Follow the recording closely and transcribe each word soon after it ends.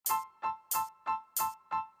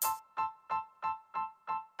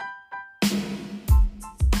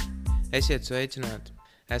Esiet sveicināti!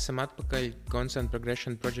 Esam atpakaļ Constant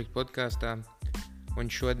Progression Project podkāstā, un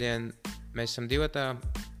šodien mēs esam divatā.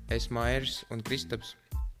 Esmu Airis un Kristaps.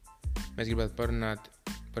 Mēs gribētu parunāt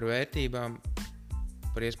par vērtībām,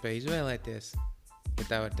 par iespēju izvēlēties, ja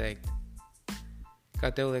tā var teikt.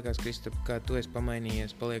 Kā tev liekas, Kristap, kā tu esi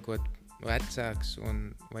pamainījies, paliekot vecāks, un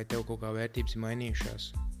vai tev kaut kā vērtības ir mainījušās?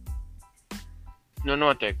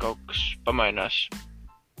 Noteikti kaut kas pamainās.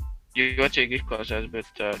 Jocīgi izklausās, bet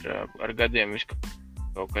ar gadiem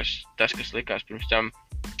kaut kas, tas, kas likās pirms tam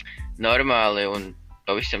normāli un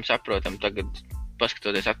pavisam saprotam, tagad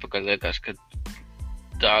paskatoties atpakaļ liekas, ka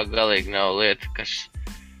tā galīgi nav lieta, kas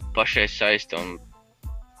pašai saista un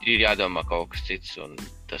ir jādomā kaut kas cits un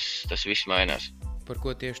tas viss mainās. Par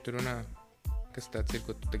ko tieši tu runā? Kas tāds ir,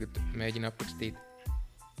 ko tu tagad mēģini aprakstīt?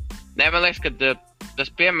 Nē, man liekas, ka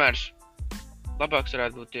tas piemērs labāks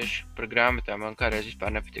varētu būt tieši par grāmatām. Man kādreiz vispār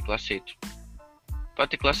nepatīk lasīt.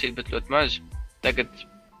 Patīk lasīt, bet ļoti maz. Tagad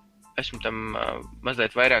esmu tam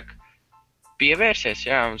mazliet vairāk pievērsies,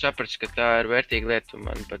 un sapratis, ka tā ir vērtīga lieta un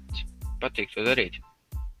man pat patīk to darīt.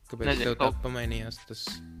 Kāpēc tev tā pamainījās tas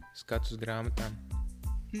skats uz grāmatām?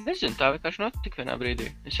 Nezinu, tā vienkārši notika vienā brīdī.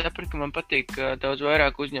 Es sapratu, ka man patīk daudz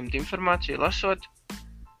vairāk uzņemt informāciju, lasot,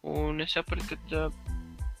 un es sapratu, ka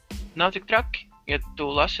nav tik traki. Ja tu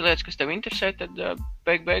lasi lietas, kas tev interesē, tad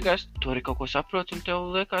beigās tu arī kaut ko saproti un tev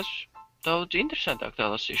liekas daudz interesantāk tā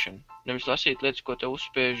lasīšana. Nevis lasīt lietas, ko tev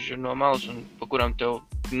uzspiež no malas un pa kurām tev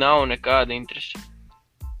nav nekāda interese.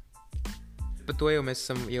 Par to jau mēs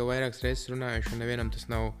esam jau vairākas reizes runājuši, un nevienam tas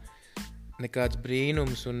nav nekāds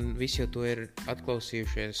brīnums, un visi jau to ir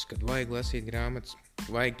atklausījušies, kad vajag lasīt grāmatas,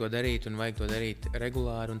 vajag to darīt un vajag to darīt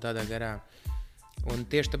regulāri un tādā garā. Un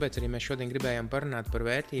tieši tāpēc arī mēs šodien gribējām parunāt par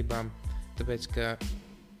vērtībām, tāpēc, ka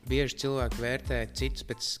bieži cilvēki vērtē citus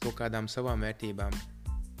pēc kaut kādām savām vērtībām.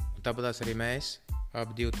 Un tāpatās arī mēs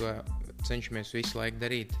abi divi to cenšamies visu laiku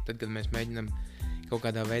darīt. Tad, kad mēs mēģinam kaut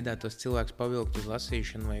kādā veidā tos cilvēkus pavilkt uz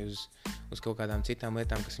lasīšanu vai uz kaut kādām citām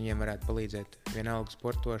lietām, kas viņiem varētu palīdzēt. Vienalga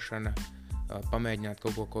sportošana, pamēģināt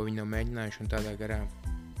kaut ko viņi nav mēģinājuši un tādā garā.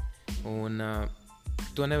 Un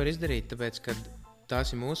to nevar izdarīt, tāpēc, ka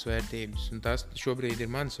tās ir mūsu vērtības, un tās šobrīd ir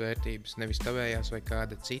manas vērtības, nevis tavējās vai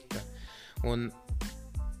kāda cita. Un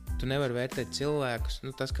tu nevari vērtēt cilvēkus,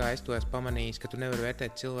 tas, kā es to esmu pamanījis, ka tu nevari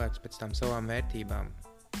vērtēt cilvēkus pēc tām savām vērtībām,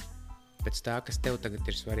 pēc tā, kas tev tagad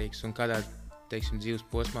ir svarīgs, un kādā, dzīves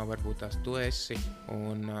posmā varbūt tās tu esi,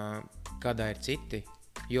 un kādā ir citi.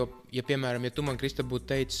 Jo, piemēram, ja tu man, Kristap, būtu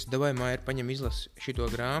teicis, davai, Maija, paņem izlasi šito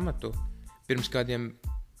grāmatu, pirms kādiem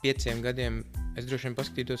 5 gadiem es droši vien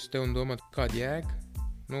paskatītos uz tevi un domātu, kāda jēga.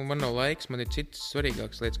 Man nav laiks, man ir citas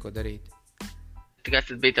svarīgākas lietas, ko darīt. Kas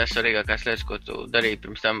tad bija tās svarīgākās lietas, ko tu darīji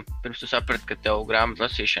pirms tu saprati, ka tev grāmatu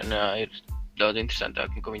lasīšana ir daudz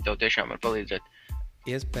interesantāk un ka viņi tev tiešām var palīdzēt?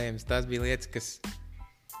 Iespējams, tās bija lietas, kas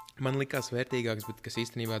man likās vērtīgākas, bet kas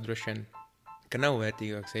īstenībā droši vien, ka nav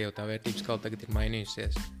vērtīgākas, ja jau tā vērtības skala tagad ir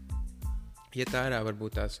mainījusies. Iet ārā,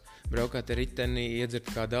 varbūt tās braukāt ar riteni,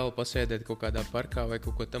 iedzert kādu alu, pasēdēt kaut kādā parkā vai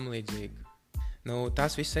kaut ko tam līdzīgu.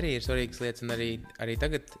 Tās viss arī ir svarīgas lietas, un arī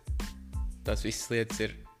tagad tās visas lietas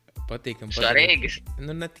ir patīkami. Svarīgas?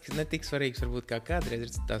 Ne tik svarīgas varbūt kā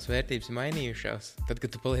kādreiz, tās vērtības ir mainījušās. Tad,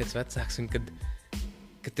 kad tu paliec vecāks un kad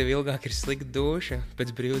tev ilgāk ir slikta duša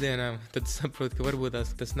pēc brīvdienām, tad saproti, ka varbūt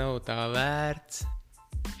tas nav tā vērts.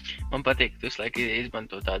 Man patīk, ka tu visu laiku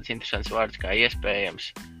izmanto tādus interesants vārdus kā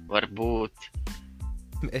iespējams, varbūt.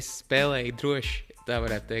 Es spēlēju droši, tā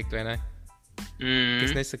varētu teikt, vai ne?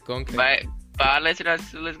 Es nesaku konkrēti. Vai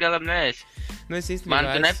pārliecināts līdz galam neesi? Man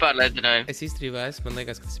tu nepārliecināji. Es īstenībā esmu, man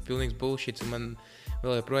liekas, ka tas ir pilnīgs bullshits, un man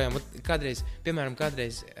vēl joprojām. Kādreiz,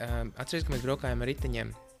 atceries, ka mēs braukājām ar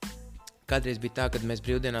riteņiem. Kādreiz bija tā, kad mēs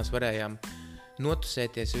brīvdienās varējām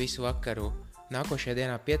notusēties visu vakaru, nākošajā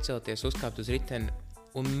dienā piecelties, uzkāpt uz riteni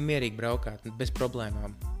un mierīgi braukāt, bez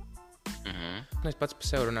problēmām. Es pats par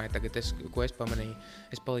sevi runāju tagad, ko es pamanīju.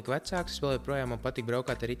 Es paliku vecāks, es vēl joprojām man patīk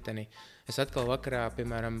braukāt ar riteni. Es atkal vakarā,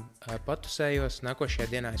 piemēram, patusējos, nākošajā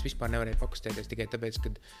dienā es vispār nevarēju pakustēties tikai tāpēc,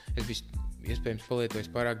 ka es biju iespējams palietojis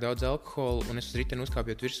pārāk daudz alkoholu un es uz riteni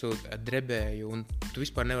uzkāpjot virsū drebēju un tu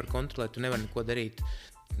vispār nevari kontrolēt, tu nevari neko darīt.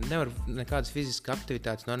 Nevar nekādas fiziskas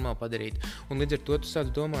aktivitātes normāli padarīt. Un līdz ar to tu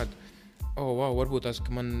sāc domāt, varbūt tās,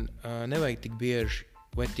 ka man nevajag tik bieži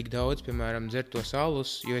vai tik daudz, piemēram, dzert tos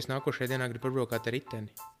alus, jo es nākošajā dienā gribu pabraukāt ar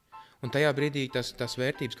riteni. Un tajā brīdī tās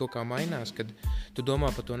vērtības kaut kā mainās, kad tu domā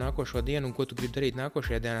par to nākošo dienu un ko tu gribi darīt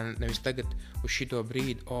nākošajā dienā, nevis tagad uz šito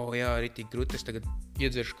brīdi, ritīgi grūti, es tagad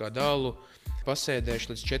iedzeršu kādu alu,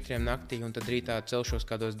 pasēdēšu līdz 4 naktī un tad rītā celšos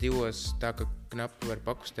kādos 2, tā ka knapi var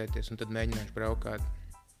pakustēties un tad mēģināšu braukāt.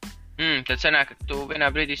 Tad sanāk, ka tu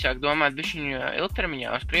vienā brīdī sāk domāt bišķiņu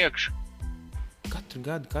ilgtermiņā uz priekšu. katru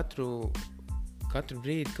gadu, katru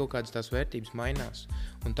brīdi kaut kādas tās vērtības mainās.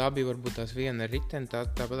 Un tā bija varbūt tās viena ar riteni,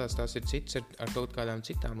 tāpatās tās ir cits ar kaut kādām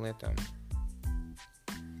citām lietām.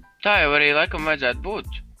 Tā jau arī laikam vajadzētu būt.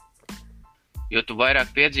 Jo tu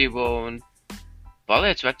vairāk piedzīvo un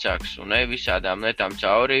paliec vecāks un ej visādām lietām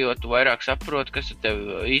cauri, jo tu vairāk saproti, kas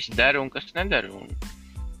tev īsti der un kas neder. Un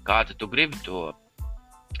kā tu gribi to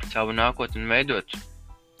savu nākotni veidot.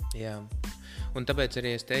 Jā. Un tāpēc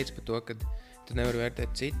arī es teicu par to, ka tu nevari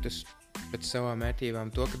vērtēt citus pēc savām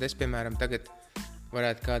vērtībām. To, ka es, piemēram, tagad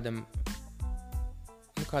varētu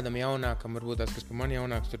kādam jaunākam, varbūt tās, kas par mani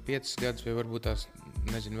jaunāks, tur 5 gadus, vai varbūt tās,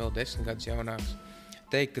 nezinu, vēl 10 gadus jaunāks,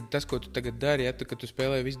 teikt, ka tas, ko tu tagad dari, ja, kad tu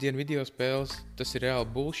spēlē visu dienu video spēles, tas ir reāli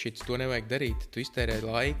bullshit, to nevajag darīt, tu iztērēji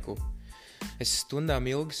laiku. Es stundām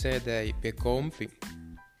ilgi sēdēju pie kompi,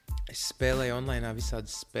 es spēlēju online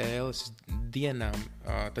visādas spēles dienām,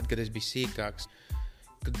 tad, kad es biju sīkāks.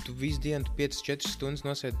 Kad tu visu dienu 5-4 stundas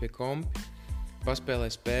nosēdi pie kompi,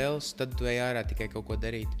 paspēlēji spēles, tad tu ej ārā tikai kaut ko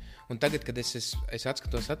darīt. Un tagad, kad es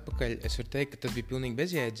atskatos atpakaļ, es varu teikt, ka tas bija pilnīgi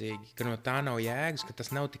bezjēdzīgi, ka no tā nav jēgas, ka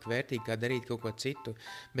tas nav tik vērtīgi, kā darīt kaut ko citu.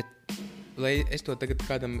 Bet, lai es to tagad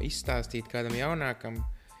kādam izstāstītu, kādam jaunākam,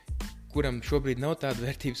 kuram šobrīd nav tāda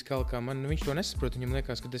vērtības kā man, viņš to nesaprot, viņam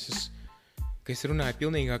liekas, ka es runāju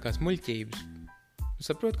pilnīgākās muļķības.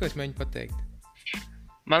 Saprotu, ko es mēģinu pateikt?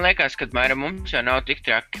 Man liekas, ka mums jau nav tik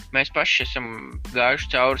traki. Mēs paši esam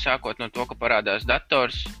gājuši cauri sākot no to, ka parādās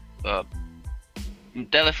dators,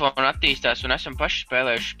 telefonu attīstās un esam paši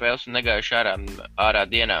spēlējuši spēles un negājuši ārā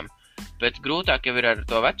dienām. Bet grūtāk jau ir ar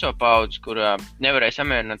to veco paudzi, kur nevarēja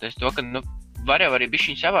samierināties to, ka var jau arī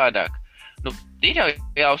bišķiņ savādāk. Ir jau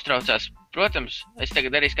jāuztraucās. Protams, es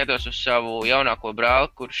tagad arī skatos uz savu jaunāko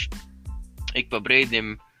brāli, kurš ik pa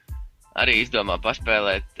brīdim arī izdomā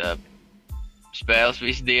paspēlēt spēles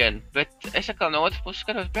visu dienu. Bet es atkal no otras puses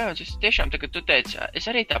skatos, protams, es tiešām, kad tu teici, es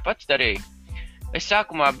arī tā pats darīju. Es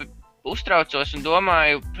sākumā uztraucos un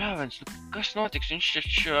domāju, prāvens, kas notiks, viņš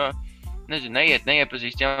taču, nezinu,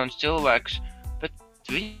 neiepazīst jaunus cilvēkus, bet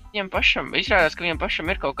viņam pašam, izrādās, ka viņam pašam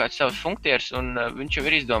ir kaut kāds savs funktieris un viņš jau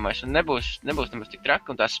ir izdomājis un nebūs nemaz tik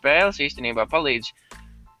traki un tās spēles īstenībā palīdz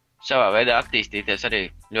savā veidā attīstīties arī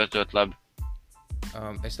ļoti, ļoti labi.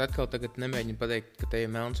 Es atkal tagad nemēģinu pateikt, ka te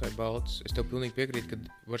ir melns vai balts. Es tev pilnīgi piekrītu,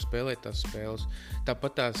 ka var spēlēt tās spēles.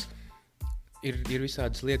 Tāpat tās ir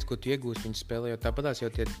visādas lietas, ko tu iegūsi viņas spēlējot. Tāpat tās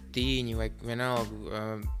jau tie tīņi vai vienalga.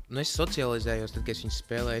 Es socializējos, tad, kad es viņas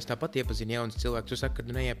spēlēju. Es tāpat iepazinu jaunas cilvēkus. Tu saki, ka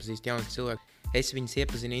tu neiepazīsti jaunas cilvēkus. Es viņas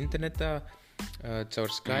iepazinu internetā,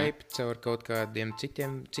 caur Skype, caur kaut kādiem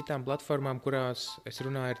citām platformām, kurās es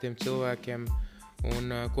runāju ar tiem cilvēkiem.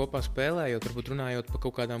 Un kopā spēlējot, varbūt runājot par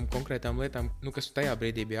kaut kādām konkrētām lietām, kas tajā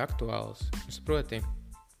brīdī bija aktuāls. Saproti?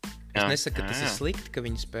 Es nesaku, ka tas ir slikti, ka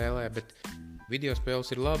viņi spēlē, bet video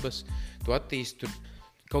spēles ir labas, tu attīsti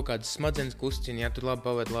kaut kādas smadzenes kustina, ja tu labi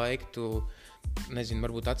pavadi laiku, tu, nezinu,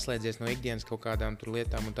 varbūt atslēdzies no ikdienas kaut kādām tur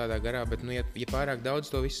lietām un tādā garā, bet, ja pārāk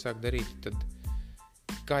daudz to visu sāk darīt, tad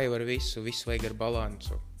kā jau ar visu vajag ar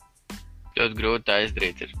balansu. Ļoti grūti tā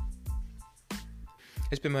izdarīt ir.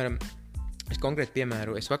 Es konkrēti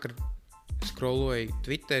piemēru, es vakar scrolloju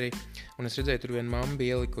Twitteri un es redzēju, tur viena mamma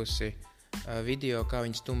bija ielikusi video, kā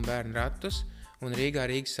viņa stum bērnu ratus, un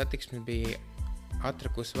Rīgas satiksme bija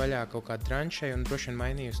atrakusi vaļā kaut kādu tranšeju un droši vien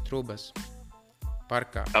mainījusi trubas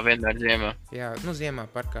parkā. Kā vienmēr ziemā. Jā, ziemā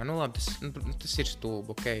parkā. Labi, tas ir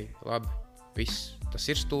stulbi, okei, labi, viss.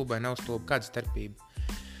 Tas ir stulbi vai nav stulbi, kāda starpība.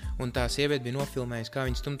 Un tā sieviete bija nofilmējusi, kā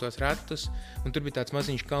viņa stum tos ratus, un tur bija tāds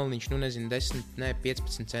maziņš kalniņš,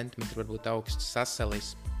 15 centimetru varbūt augsts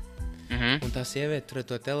sasalis. Un tā sieviete tur ar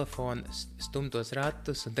to telefonu stum tos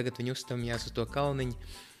ratus, un tagad viņa uzstumjās uz to kalniņu,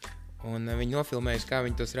 un viņa nofilmējusi, kā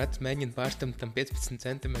viņa tos ratus mēģina pārstumt tam 15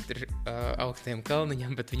 centimetru augstiem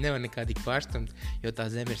kalniņam, bet viņa nevar nekādīgi pārstumt, jo tā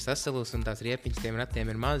zeme ir sasalus, un tās riepiņas tiem ratiem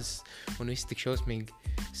ir mazas, un viss tik šausmīgi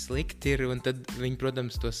slikti ir, un tad viņi,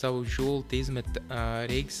 protams, to savu žulti izmet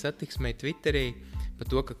Rīgas satiksmē Twitterī par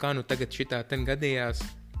to, ka kā tagad šitā ten gadījās,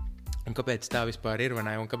 un kāpēc tā vispār ir,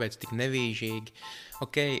 un kāpēc tik nevīžīgi.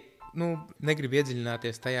 Negribu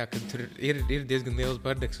iedziļināties tajā, ka tur ir diezgan liels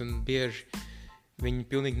bardaks, un bieži viņi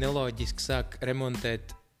pilnīgi neloģiski sāk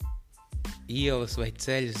remontēt ielas vai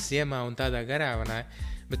ceļus ziemā un tādā garā, vai ne?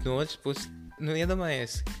 Bet no otras puses,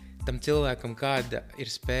 iedomājies, tam cilvēkam kāda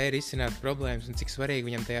ir spēja risināt problēmas un cik svarīgi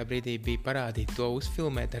viņam tajā brīdī bija parādīt to,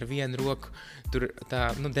 uzfilmēt ar vienu roku, tur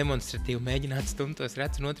tā, demonstratīvi mēģināt stumt tos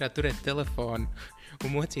ratus un otrā turēt telefonu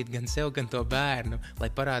un mocīt gan sev, gan to bērnu,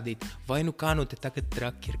 lai parādītu, vai kā te tagad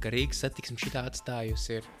traki ir, ka Rīgas satiksme šitā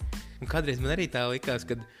atstājusi ir. Un kādreiz man arī tā likās,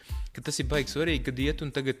 kad ka tas ir baigi svarīgi, kad iet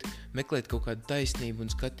un tagad meklēt kaut kādu taisnību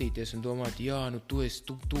un skatīties un domāt, jā, nu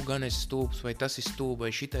tu gan esi stulbs, vai tas ir stulbi,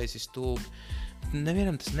 vai šitais ir stulbi.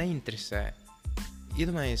 Nevienam tas neinteresē.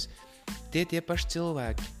 Iedomājies, tie paši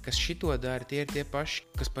cilvēki, kas šito dara, tie ir tie paši,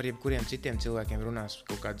 kas par jebkuriem citiem cilvēkiem runās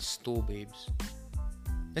kaut kādas stulbības.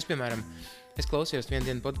 Es, piemēram, klausījos vienu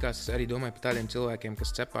dienu podkāstus, arī domāju par tādiem cilvēkiem,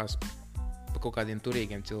 kas cepās pa kaut kādiem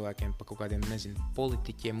turīgiem cilvēkiem, pa kaut kādiem,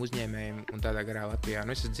 politiķiem, uzņēmējiem un tādā garā Latvijā.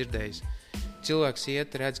 Nu, es esmu dzirdējis, cilvēks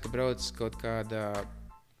iet, redz, ka brauc kaut kāda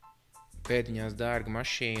pēdiņās dārga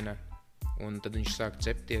mašīna, un tad viņš sāk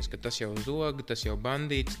cepties, ka tas jau zoga, tas jau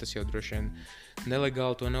bandīts, tas jau droši vien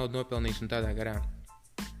nelegāli to naudu nopelnīs un tādā garā.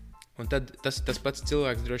 Un tad tas pats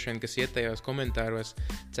cilvēks droši vien, kas iet tajos komentāros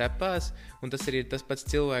cepās, un tas arī ir tas pats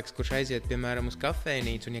cilvēks, kurš aiziet, piemēram, uz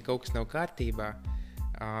kafejnīcu, un ja kaut kas nav kārtībā,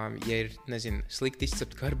 ja ir, slikti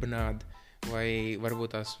izcept karbonādu, vai varbūt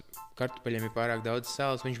tās kartupeļiem ir pārāk daudz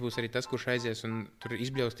sāls, viņš būs arī tas, kurš aizies un tur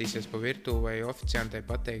izbļaustīsies pa virtuvi vai oficiantai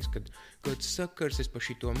pateiks, kad kāds sakars, es pa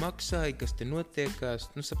šito maksāju, kas te notiekās.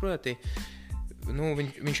 Nu, saproti,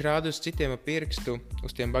 viņš rāda uz citiem ar pirkstu,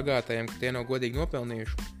 uz tiem bagātajiem, ka tie nav godīgi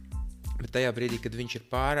nopelnījuši. Bet tajā brīdī, kad viņš ir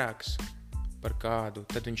pārāks par kādu,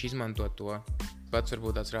 tad viņš izmanto to. Pats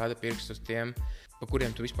varbūt tāds rāda pirkstu uz tiem, pa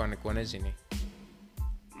kuriem tu vispār neko nezini.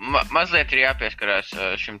 Mazliet ir jāpieskarās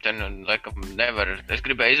šim te, laikam nevar, es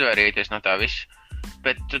gribēju izvairīties no tā visu,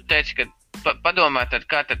 bet tu teici, ka padomā tad,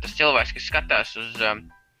 kā tad tas cilvēks, kas skatās uz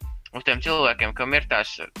tiem cilvēkiem, kam ir tās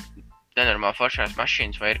nenormāli foršās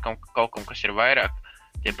mašīnas, vai ir kaut kam, kas ir vairāk,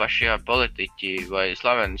 tie paši politiķi vai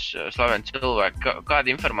slaveni cilvēki, kāda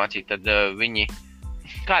informācija tad viņi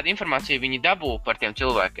dabū par tiem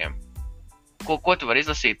cilvēkiem? Ko tu vari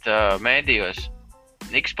izlasīt mēdījos?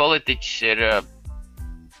 X politiķis ir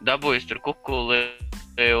dabūjis tur kukuli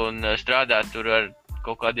un strādā tur ar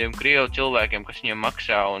kaut kādiem krievu cilvēkiem, kas viņiem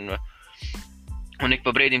maksā, un ik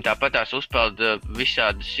pa brīdim tāpatās uzpeld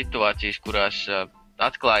visādas situācijas, kurās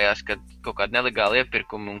atklājās, ka kaut kāda nelegāla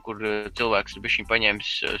iepirkuma, un kur cilvēks bišķiņ paņēmis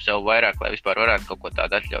sev vairāk, lai vispār varētu kaut ko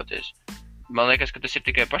tādu atļauties. Man liekas, ka tas ir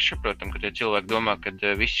tikai pašsaprotam, ka tie cilvēki domā, ka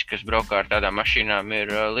visi, kas braukā ar tādām mašīnām, ir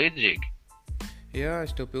līdzīgi. Jā,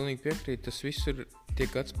 es tev pilnīgi piekrītu. Tas visur tiek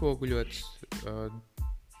atspoguļots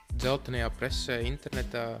dzeltenajā presē,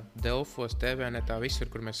 internetā, Delfos, TVNetā, visur,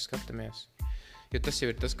 kur mēs skatāmies. Jo tas jau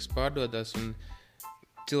ir tas, kas pārdodas, un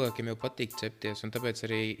cilvēkiem jau patīk cepties, un tāpēc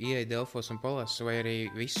arī ieej Delfos un palasa, vai arī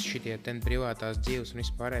visi šitie ten privātās dzīves un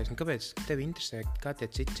vispārējais. Un kāpēc tevi interesē, kā tie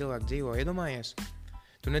citi cilvēki dzīvo? Iedomājies,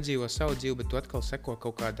 tu nedzīvo savu dzīvi, bet tu atkal seko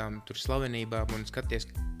kaut kādām tur slavenībām un skaties,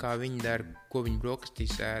 kā viņi dara, ko viņi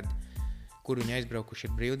brokastīs ēd, kur viņi aizbraukuši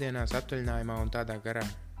ir brīvdienās, atvaļinājumā un tādā garā.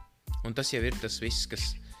 Un tas jau ir tas viss,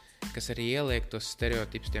 kas arī ieliek tos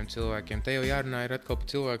stereotipus tiem cilvēkiem. Te jau jārunā ir atkal par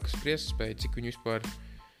cilvēku spriestspēju,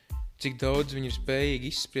 cik daudz viņi ir spējīgi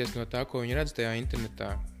izspriest no tā, ko viņi redz tajā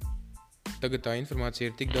internetā. Tagad tā informācija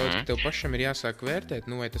ir tik daudz, ka tev pašam ir jāsāk vērtēt,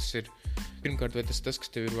 vai tas ir, pirmkārt, vai tas, kas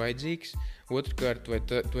tev ir vajadzīgs, otrkārt,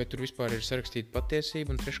 vai tur vispār ir sarakstīta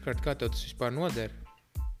patiesība, un treškārt, kā tev tas vispār noder.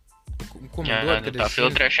 Ko man dod, kad tā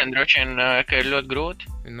filtrēšana droši vien, ka ir ļoti grūti.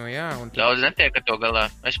 Jā, daudz netiek ar to galā.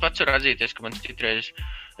 Es pats varu atzīties, ka man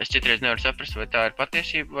citreiz nevaru saprast, vai tā ir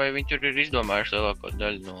patiesība, vai viņi tur ir izdomājuši lielāko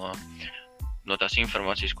daļu no tās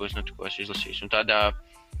informācijas, ko es tikko izlasīju. Un tādā,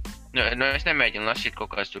 es nemēģinu lasīt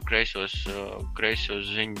kaut kāds tur kreisos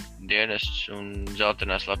ziņu dienests un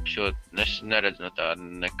zeltenās lapas, jo es neredzu no tā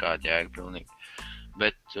nekāda jēga pilnīgi.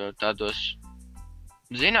 Bet tādos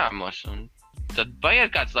zināmos, un tad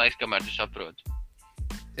paiet kāds laiks, kamēr tu saproti.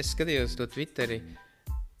 Es skatījos to Twitteri,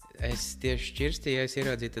 es tieši šķirstīju, es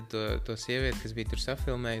ieraudzīju to sievieti, kas bija tur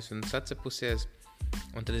safilmējusi un sacepusies,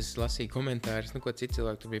 un tad es lasīju komentārus, ko citi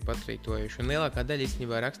cilvēki tur bija patvītojuši. Un lielākā daļa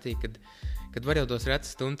īstenībā rakstīja, kad var jau tos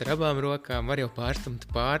ratus stumt ar abām rokām, var jau pārstumt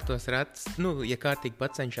pār tos ratus. Ja kārtīgi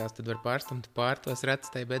pacenšās, tad var pārstumt pār tos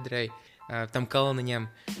ratus tai bedrei, tam kalniņam.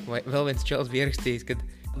 Vai vēl viens čels bija ierakstījis, kad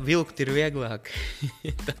vilkt ir vieglāk.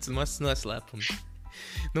 Tāds mazs noslēpums.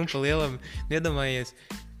 Pa lielam, iedomājies,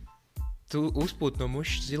 tu uzpūt no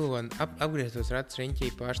mušas ziloni, apgriez tos ratus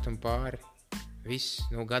riņķī, pārstum pāri. Viss,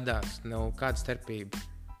 gadās, nav kāda starpība.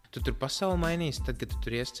 Tu tur pasauli mainīsi, tad, kad tu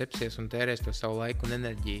tur cepsies un tērēs to savu laiku un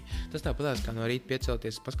enerģiju. Tas tāpatās, kā no rīta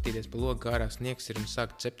piecelties, paskatīties pa logu, kā ārā sniegs ir un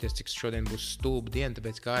sākt cepties, cik šodien būs stulba diena,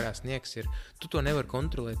 tāpēc kā ārā sniegs ir. Tu to nevar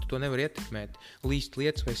kontrolēt, tu to nevar ietekmēt. Līst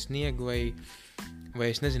lietas vai sniegu vai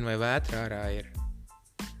es nezinu, vai vētra ārā ir.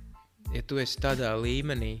 Ja tu esi tādā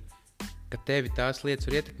līmenī, ka tevi tās lietas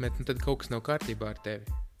var ietekmēt, tad kaut kas nav kārtībā ar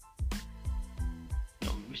tevi.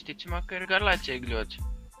 Visticamāk, ka ir garlaicīgi ļoti.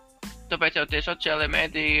 Tāpēc jau tie sociālajie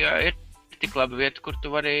mēdīji ir tik laba vieta, kur tu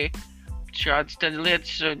vari šādas tad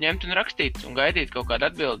lietas ņemt un rakstīt un gaidīt kaut kādu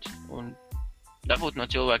atbildi un dabūt no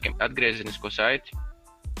cilvēkiem atgriezenisko saiti.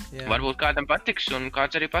 Jā. Varbūt kādam patiks un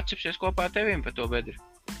kāds arī pacepsies kopā ar tevim par to bedri.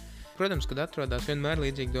 Protams, kad atrodas vienmēr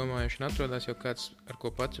līdzīgi domājuši un atrodas jau kāds, ar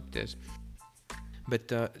ko pacepties.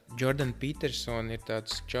 Bet Jordan Peterson ir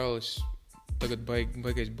tāds čalis, tagad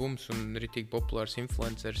baigais bums un ritīgi populārs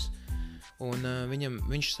influencers. Un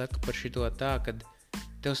viņš saka par šito tā, kad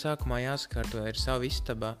tev sākumā jāsakārto ir sava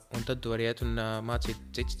istaba, un tad tu vari iet un mācīt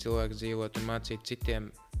cits cilvēks dzīvot un mācīt citiem,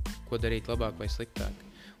 ko darīt labāk vai sliktāk.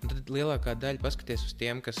 Un tad lielākā daļa paskaties uz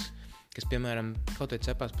tiem, kas piemēram, kaut vai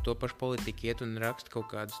cepās par to pašu politiku, iet un raksta kaut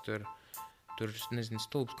kādus tur nezinu,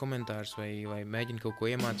 stulbs komentārus vai mēģina kaut ko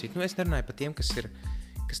iemācīt. Nu, es nerunāju par tiem,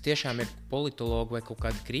 kas tiešām ir politologi vai kaut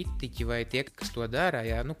kādi kritiķi vai tie, kas to dara,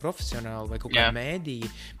 jā, nu, profesionāli vai kaut kādi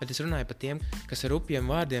mēdīji, bet es runāju par tiem, kas ar upjiem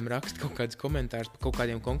vārdiem raksta kaut kādus komentārus par kaut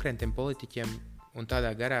kādiem konkrētiem politiķiem un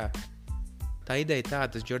tādā garā. Tā ideja tā,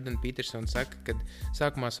 tas Jordan Peterson saka, kad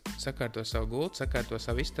sākumā sakārto savu gultu, sakārto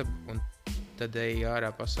savu istabu un tad ej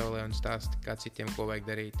ārā pasaulē un stāsti kā citiem, ko vajag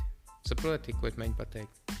darīt. Saproti, ko es mēģinu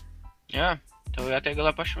pateikt? Jā, tev jātiek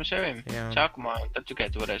galā pašam sevim. Jā. Sākumā, tad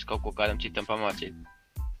tikai tu varēsi kaut ko kādam citam pamācīt.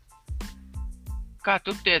 Kā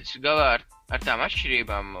tu tiec galā ar tām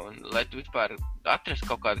atšķirībām, un, lai tu vispār atrastu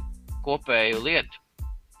kaut kādu kopēju lietu,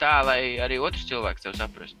 tā, lai arī otrs cilvēks tev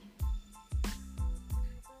saprastu?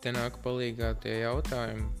 Te nāk palīgā tie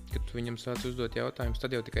jautājumi, kad tu viņam sāc uzdot jautājumus,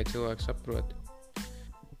 tad jau tikai cilvēks saprot.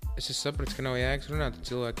 Es esmu sapratis, ka nav jēgas runāt ar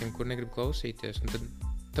cilvēkiem, kur negrib klausīties, un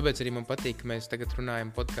tāpēc arī man patīk, ka mēs tagad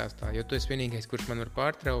runājam podkāstā, jo tu esi vienīgais, kurš man var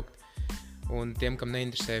pārtraukt, un tiem, kam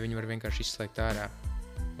neinteresē, viņi var vienkārši izslēgt ārā,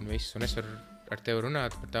 un viss, un es varu ar tevi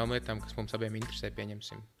runāt par tām lietām, kas mums abiem interesē,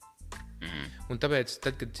 pieņemsim. Un tāpēc,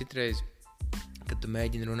 tad, kad citreiz, kad tu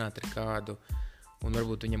mēģini runāt ar kādu, un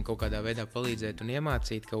varbūt viņam kaut kādā veidā palīdzēt un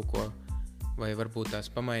iemācīt kaut ko, vai varbūt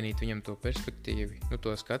tās pamainīt viņam to perspektīvi, nu,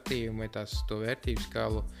 to skatījumu vai to vērtību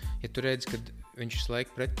skalu. Ja tu redzi, kad viņš visu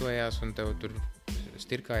laiku pretojās un tev tur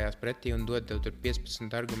stirkājās pretī un dod tev tur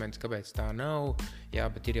 15 argumentus, kāpēc tā nav, jā,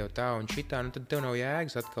 bet ir jau tā un šitā, nu tad tev nav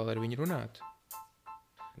jēgas atkal ar viņu runāt.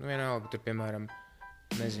 Nu, vienalga, tur, piemēram,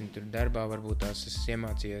 nezinu, tur darbā varbūt tās es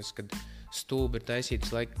iemācījies, kad stulbi ir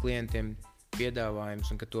taisītas laika klientiem piedāvājums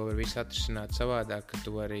un ka to var visu atrisināt savādāk, ka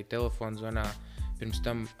tu arī telefonu zvanā pirms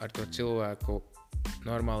tam ar to cilvēku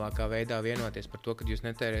normālākā veidā vienoties par to, kad jūs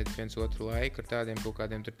netērējat viens otru laiku ar tādiem kaut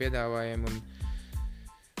kādiem tur piedāvājumiem un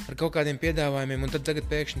ar kaut kādiem piedāvājumiem un tad tagad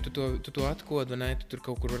pēkšņi tu to atkod vai ne, tu tur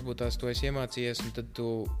kaut kur varbūt tās to esi iemācījies un tad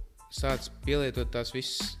tu sāc pielietot tās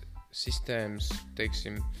visas sistēmas,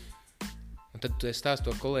 teiksim, un tad tu stāsti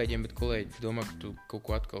to kolēģiem, bet kolēģi domā, ka tu kaut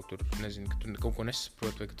ko atkal tur, nezinu, ka tu kaut ko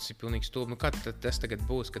nesaproti vai ka tas ir pilnīgi stulbi. Nu kā tas tagad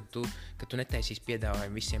būs, kad tu netaisīs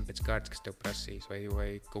piedāvājumu visiem pēc kārtas, kas tev prasīs vai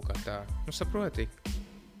kaut kā tā? Nu saproti?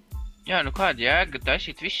 Jā, nu kāda jēga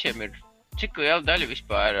taisīt visiem ir? Cik liela daļa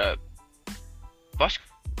vispār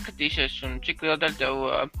paskatīsies un cik liela daļa tev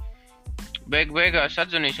beigās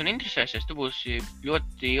atzvanīs un interesēsies? Tu būsi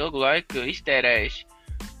ļoti ilgu laiku iztērējis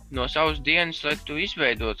no savas dienas, lai tu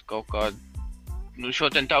izveidot kaut kādu, nu, šo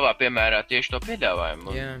ten tavā piemērā tieši to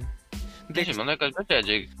piedāvājumu. Jā. Tieši, man liekas,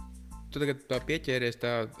 bezjēdzīgi. Tu tagad tā pieķēries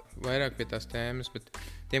tā vairāk pie tās tēmas, bet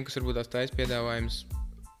tiem, kas varbūt tās taisa piedāvājums,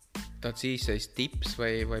 tāds īsais tips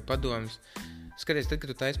vai padoms, skaties, tad,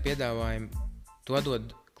 kad tu taisa piedāvājumu, tu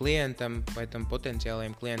atdod klientam vai tam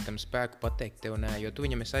potenciālajiem klientam spēku pateikt tev nē, jo tu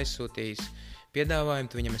viņam esi aizsūtījis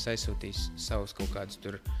piedāvājumu, tu viņam esi aizsūtījis savus kaut kādus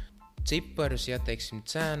tur ciparus, ja teiksim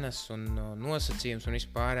cenas un nosacījums un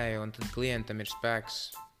vispārējo, un tad klientam ir spēks,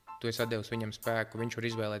 tu esi atdevis viņam spēku, viņš var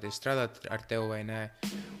izvēlēties strādāt ar tevi vai nē,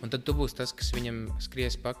 un tad tu būsi tas, kas viņam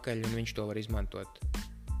skries pakaļ un viņš to var izmantot.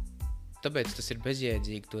 Tāpēc tas ir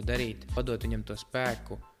bezjēdzīgi to darīt, padot viņam to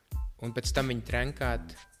spēku un pēc tam viņu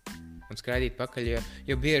trenkāt un skraidīt pakaļ,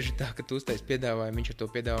 jo bieži tā, ka tu uztais piedāvājumu, viņš ar to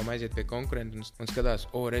piedāvājumu aiziet pie konkurenta un skatās,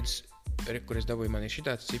 redz, kur es dabūju, man ir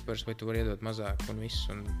šitāds cipars, vai tu vari iedot mazāk un viss,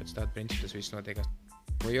 un pēc tāda principa tas viss notiekās.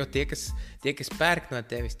 Jo tie, kas pērk no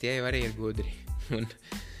tevis, tie jau arī ir gudri, un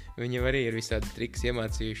viņi arī ir visādi triks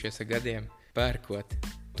iemācījušies ar gadiem pērkot.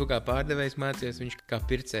 Tu kā pārdevējs mācies, viņš kā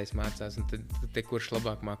pircējs mācās, un tad te kurš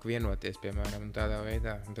labāk māk vienoties, piemēram, un tādā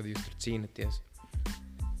veidā, un tad jūs tur cīnaties.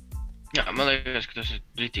 Jā, man liekas, ka tas ir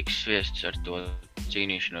ritīgs sviests ar to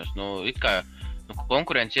cīnīšanos. Nu, it kā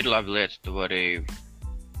konkurence ir labi lietas, tu vari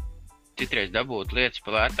citreiz dabūt lietas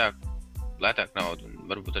pa lētāk naudu un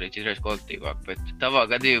varbūt arī citreiz kvalitīvāk, bet tavā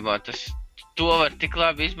gadījumā to var tik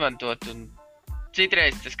labi izmantot un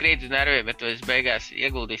citreiz tas krīt uz nerviem, bet tu esi beigās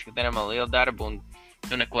ieguldījis, ka nenormāli lielu darbu un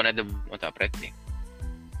tu neko nedabū no tā pretī.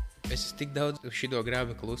 Es esmu tik daudz šito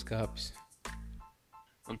grābeklu uzkāpis.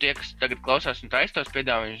 Un tie, kas tagad klausās un taisa tos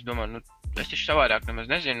piedāvājumus, domā, nu, es taču savādāk nemaz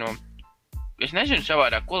nezinu. Es nezinu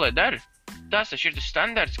savādāk, ko lai dara. Tas taču ir tas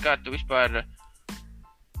standarts, kā tu vispār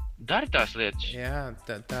dari tās lietas. Jā,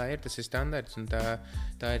 tā ir, tas ir standarts, un tā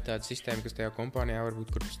ir tāda sistēma, kas tajā kompānijā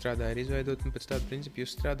varbūt, kur tu strādāji, ir izveidot, un pēc tāda principa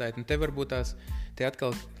jūs strādājat. Un te varbūt te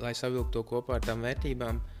atkal, lai savilkt to kopā ar tām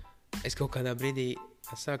vērtībām, es kaut kādā brīdī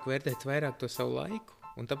sāku vērtēt vairāk to savu laiku,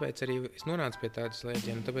 un tāpēc arī es nonācu pie tādas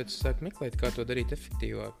slēdziena, un tāpēc es sāku meklēt, kā to darīt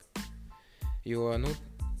efektīvāk. Jo, nu,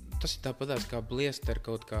 tas ir tāpatās kā bliest ar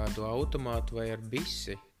kaut kādu automātu vai ar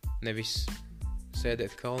bisi, nevis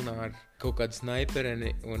sēdēt kalnā ar kaut kādu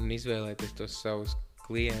snaipereni un izvēlēties tos savus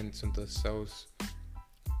klientus un tos savus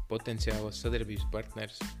potenciālos sadarbības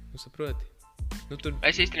partnerus. Nu, saproti? Nu,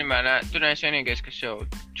 Es īstenībā tu neesi vienīgais, kas jau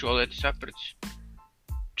šo lietu sapratis.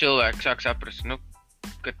 Cilvēki sāk saprast, nu,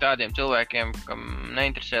 ka tādiem cilvēkiem, kam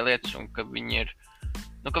neinteresē lietas un ka viņi ir,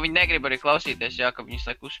 nu, ka viņi negrib arī klausīties, jā, ka viņi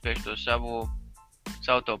slēk uzspiež to savu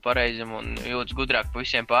to pareizumu un jūtas gudrāk pa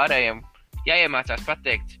visiem pārējiem, jāiemācās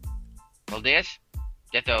pateikt paldies.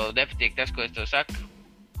 Ja tev nepatīk tas, ko es tev saku,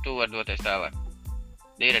 tu vari doties tālāk.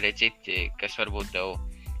 Ir arī citi, kas varbūt tev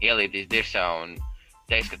ielīdīs dirsā un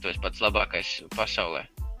teiks, ka tu esi pats labākais pasaulē.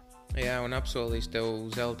 Jā, un apsolīs tev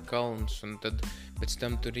zelta kalnus, un tad pēc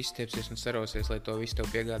tam tur izstiepsies un sarosies, lai to visu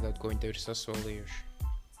tev piegādāt, ko viņi tev ir sasolījuši.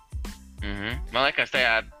 Man liekas,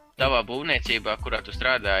 tajā tavā būvniecībā, kurā tu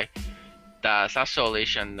strādāji, tā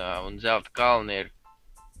sasolīšana un zelta kalni ir,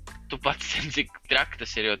 tu pats zini, cik traki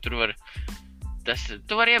tas ir, jo tur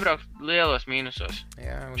tu vari iebraukt lielos mīnusos.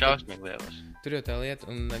 Jā, šausmīgi lielos. Tur jau tā lieta,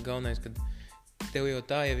 un galvenais, kad tev jau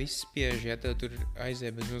tā jau viss spiež, ja tev tur aizie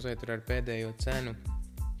bez mazliet tur ar pēdējo cenu,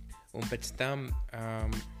 un pēc tam,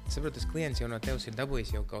 saprot, tas klients jau no tevis ir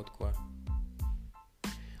dabūjis jau kaut ko.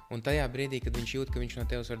 Un tajā brīdī, kad viņš jūt, ka viņš no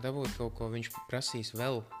tevis var dabūt kaut ko, viņš prasīs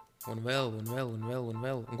vēl, un vēl, un vēl, un vēl, un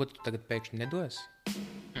vēl. Un ko tu tagad pēkšņi nedos?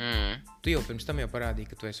 Tu jau pirms tam jau parādīji,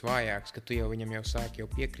 ka tu esi vājāks, ka tu jau viņam jau sāki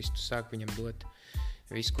piekrist, tu sāki viņam dot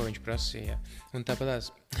visu, ko viņš prasīja. Un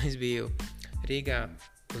tāpatās es biju Rīgā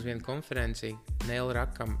uz vienu konferenciju, Nēl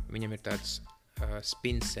Rakam, viņam ir tāds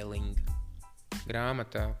spin selling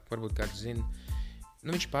grāmatā, varbūt kāds zina.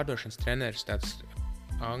 Nu, viņš ir pārdošanas treneris, tāds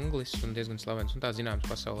anglis un diezgan slavens, un tā zināms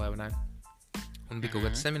pasaulē, vai ne? Un bija kaut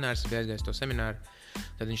kāds seminārs, bija aizgājis to semināru,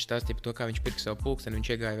 tad viņš stāstīja par to, kā viņš pirka savu pulksteni, viņš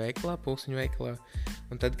iegāja veikalā, pulksteņu veikalā,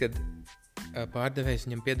 un tad, kad pārdevējs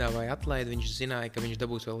viņam piedāvāja atlaidi, viņš zināja, ka viņš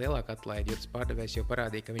dabūs vēl lielāku atlaidi, jo tas pārdevējs jau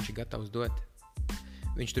parādīja, ka viņš ir gatavs dot.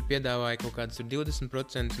 Viņš tur piedāvāja kaut kādus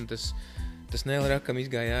 20%, un tas Nēl Rakam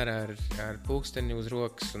izgāja ārā ar pulksteni uz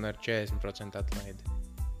rokas un ar 40% atlaidi.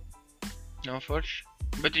 No forši.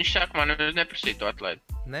 Bet viņš sākumā neprasīja to atlaidi.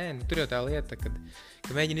 Nē, nu, tur jau tā lieta, ka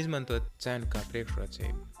mēģina izmantot cenu kā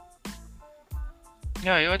priekšrocību.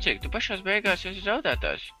 Jā, jocīgi, tu pašās beigās esi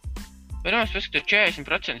zaudētājs. Bet mums paskatu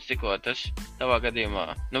 40% tikko tas tavā gadījumā,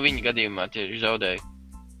 nu viņa gadījumā tieši zaudēja.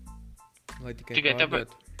 Lai tikai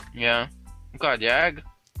pārdot. Jā, un kāda jēga?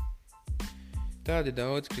 Tādi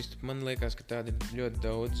daudz, Kristap, man liekas, ka tādi ļoti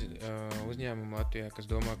daudz uzņēmumu Latvijā, kas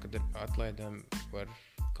domā, ka ar atlaidēm var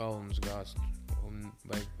kalnus gāzt un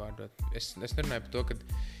vajag pārdot. Es nerunāju par to,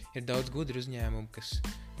 ka ir daudz gudri uzņēmumu, kas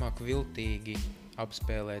māk viltīgi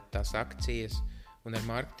apspēlēt tās akcijas un ar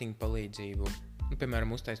mārketingu palīdzību. Nu,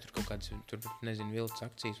 piemēram, uztais tur kaut kādas, viltas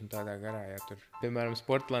akcijas un tādā garā, ja tur. Piemēram,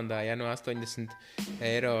 Sportlandā, ja no 80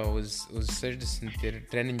 eiro uz 60 ir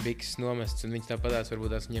treniņbiks nomests, un viņš tāpatās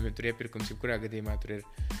varbūt viņiem ir tur iepirkums, kurā gadījumā tur ir,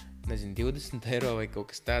 20 eiro vai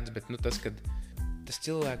kaut kas tāds, bet, nu, tas, kad tas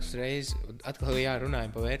cilvēks uzreiz, atkal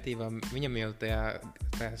runājam par vērtībām, viņam jau tajā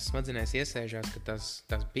smadzenēs iesēžās, ka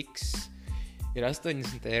tās biks ir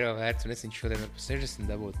 80 eiro vērts, un es viņu šodien var par 60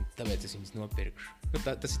 dabūt, un tāpēc es viņus nopirkšu. Nu,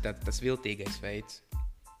 tas ir tas viltīgais veids.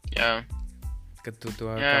 Jā. Kad tu to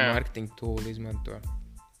kā marketinga tūli izmanto.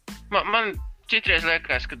 Man citreiz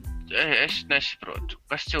liekas, ka es nesaprotu,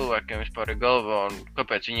 kas cilvēkiem vispār ir galvā, un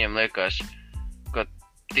kāpēc viņiem liekas, ka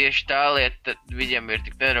tieši tā lieta viņiem ir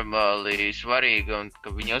tik nenormāli svarīga, un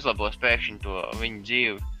ka viņi uzlabos pēkšņi to viņu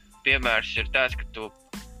dzīvi. Piemērs ir tāds, ka tu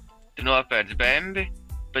nopērc bembi,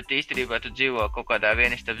 bet īstenībā tu dzīvo kaut kādā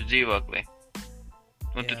vienistabas dzīvoklī.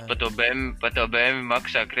 Un tu pa to bembi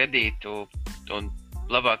maksā kredītu un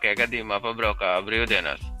labākajā gadījumā pabraukā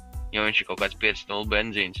brīvdienās, jo viņš ir kaut kāds 5.0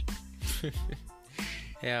 benzīns.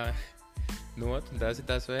 Jā, tās ir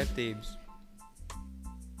tās vērtības.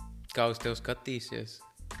 Kā uz tev skatīsies,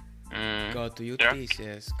 kā tu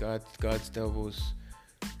jutīsies, kāds tev būs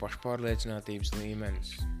pašpārliecinātības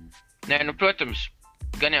līmenis. Nē, protams,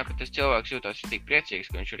 gan jau, ka tas cilvēks jūtās tik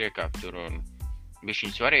priecīgs, ka viņš ir iekāpt tur un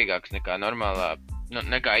bišķiņ svarīgāks nekā normālā,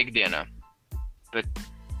 nekā ikdienā. Bet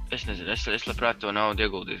es nezinu, es labprāt to naudu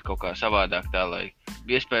ieguldītu kaut kā savādāk tā, lai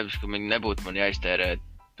iespējams, ka viņi nebūtu man jāiztērē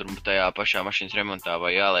tur tajā pašā mašīnas remontā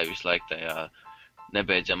vai jālai visu laiku tajā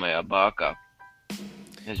nebeidzamajā bākā.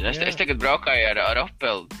 Nezinu, es tagad braukāju ar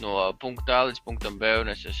Opel no punkta A līdz punktam B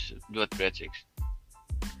un es esmu ļoti priecīgs.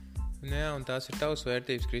 Jā, un tās ir tavas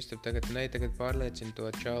vērtības, Kristap. Tagad pārliecina to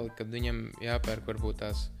čali, kad viņam jāpērk varbūt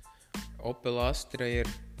tās Opel Astra ir,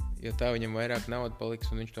 jo tā viņam vairāk nauda paliks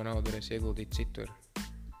un viņš to naudu varēs ieguldīt citur.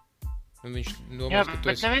 Un viņš domās, ka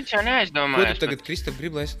tu esi... neviens jau neaizdomājas. Ko tu tagad, Kristap,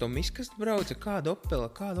 gribi, lai es to miskastu braucu? Kādu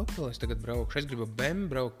Opelu es tagad braukšu? Es gribu BEM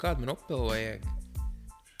braukt, kādu man Opelu vajag?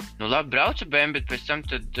 Nu labi, braucu BEM, bet pēc tam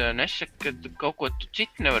tad nesaka, ka kaut ko tu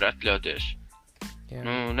citu nevar atļauties. Jā.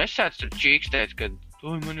 Nu, nesāc tur čīkstēt, ka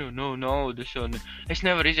man jau nav naudas un es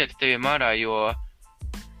nevaru iziet ar teviem ārā, jo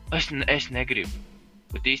es negribu.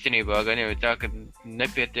 Bet īstenībā gan jau ir tā, ka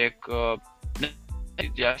nepietiek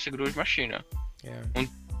jāsagrūž mašīnā. Jā. Un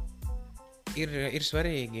ir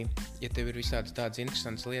svarīgi, ja tev ir visādas tādas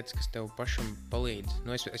interesantas lietas, kas tev pašam palīdz.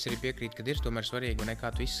 Nu, es arī piekrītu, ka ir tomēr svarīgi, ne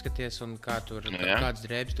kā tu izskaties un kādas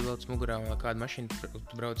drēbes tu velc mugurā vai kādu mašīnu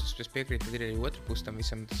tu brauc. Es piekrītu, ka ir arī otra puse tam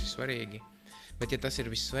visam, tas ir svarīgi. Bet ja tas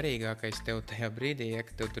ir vissvarīgākais tev tajā brīdī, ja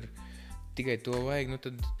ka tev tur tikai to vajag, nu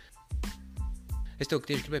tad... Es tev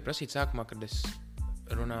tieši gribēju prasīt sākumā, kad es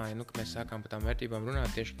runāju, kad mēs sākām par tām vērtībām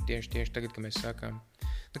runāt, tieši tagad, kad mēs sākām.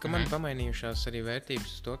 Ka man pamainījušās arī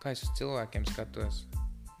vērtības uz to, kā es uz cilvēkiem skatos.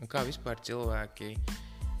 Un kā vispār cilvēki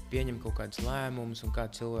pieņem kaut kādas lēmumus un kā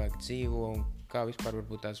cilvēki dzīvo un kā vispār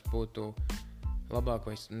varbūt tās būtu labāk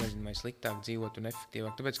vai, nezinu, vai sliktāk dzīvot un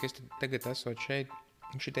efektīvāk. Tāpēc, ka es tagad esot šeit,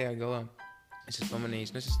 šitajā galā, es esmu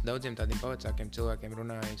pamanījis, es esmu daudziem tādiem pavecākiem cilvēkiem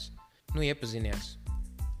runājis, iepazinies.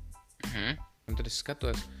 Un tad es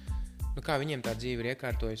skatos, kā viņiem tā dzīve ir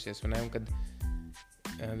iekārtojusies, un kad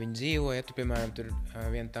viņi dzīvo, ja tu, piemēram, tur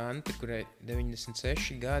viena tante, kurai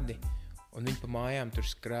 96 gadi, un viņa pa mājām tur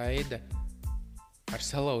skraida ar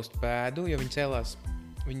salauztu pēdu, jo viņa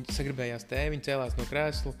sagribējās tēju, viņa cēlās no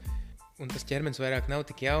krēslu, un tas ķermenis vairāk nav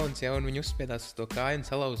tik jauns, un viņa uzspiedās uz to kāju un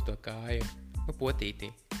salauz to kāju,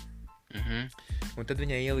 potītī. Un tad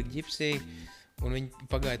viņai ielika ģipsī, un viņa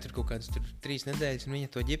pagāja tur kaut kādas 3 nedēļas, un viņa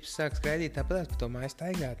to ģipsu sāk skraidīt tāpēc pa to māju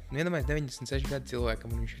staigāt. Vienamais 96 gadu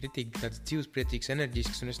cilvēkam, un viņš ir ritīgi tāds dzīvespriecīgs,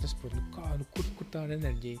 enerģisks, un es nesaprotu, kur tā ir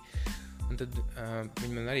enerģija. Un tad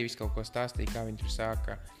viņa man arī visu kaut ko stāstīja, kā viņa tur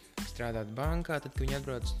sāka strādāt bankā, tad, kad viņa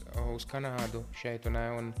atbrauc uz Kanādu šeit,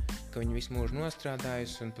 un ka viņa visu mūžu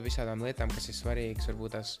nostrādājusi, un pa visādām lietām, kas ir svarīgas,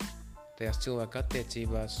 varbūt tajās cilvēku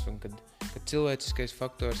attiecībās, un kad cilvēciskais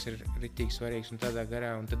faktors ir ritīgi svarīgs un tādā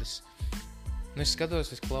garā, un tad es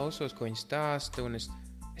skatos, es klausos, ko viņi stāsta, un es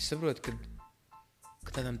saprotu,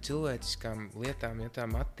 ka tādām cilvēciskām lietām,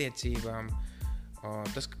 tām attiecībām,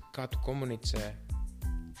 tas, kā tu komunicē,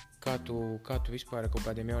 kā tu vispār ar kaut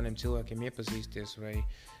kādiem jauniem cilvēkiem iepazīsties,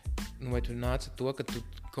 vai tu nāc ar to, ka tu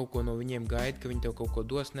kaut ko no viņiem gaidi, ka viņi tev kaut ko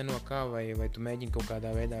dos ne no kā, vai tu mēģini kaut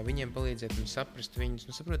kādā veidā viņiem palīdzēt un saprast viņus.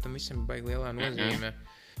 Saprotam, visam baigi lielā nozīme.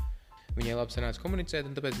 Viņai labi sanāca komunicēt,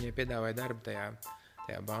 un tāpēc viņai piedāvāja darbu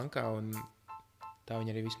tajā bankā, un tā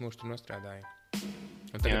viņa arī visu mūžu tur nostrādāja.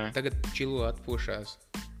 Un tagad čilo atpūšās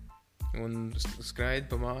un skraida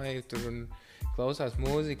pa māju tur un klausās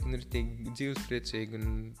mūziku un ir tik dzīvespriecīgi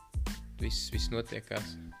un viss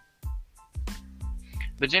notiekās.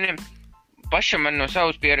 Bet, ziniem, pašam man no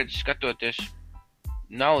savas pieredzes skatoties,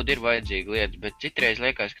 nauda ir vajadzīga lieta, bet citreiz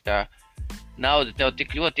liekas, ka tā nauda tev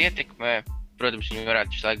tik ļoti ietekmē. Protams, viņi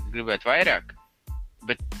varētu visu laiku gribēt vairāk,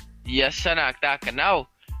 bet ja sanāk tā, ka nav,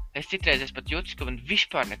 es citreiz pat jūtas, ka man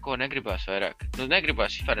vispār neko negribās vairāk.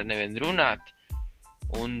 Negribās vispār ar nevienu runāt,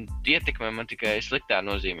 un ietekmē man tikai sliktā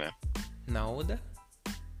nozīmē. Nauda?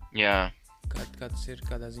 Jā. Kā tas ir,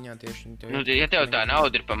 kādā ziņā tieši? Ja tev tā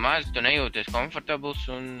nauda ir pa maz, tu nejūties komfortabls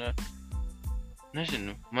un,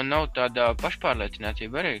 nezinu, man nav tādā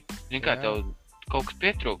pašpārliecinātība arī. Zini, kā tev kaut kas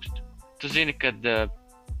pietrūkst. Tu zini, ka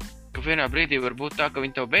vienā brīdī var būt tā, ka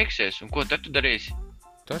viņi tev beigsies, un ko tad tu darīsi?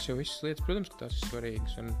 Tas jau visas lietas, protams, ka tās ir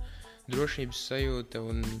svarīgas, un drošības sajūta,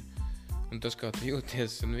 un tas, kā tu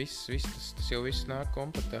jūties, un tas jau viss nāk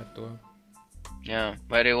komplektā ar to. Jā,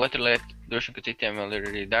 vai arī otra lieta, droši, ka citiem vēl ir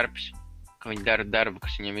arī darbs, ka viņi dara darbu,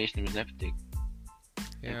 kas viņiem īstenībā nepatīk.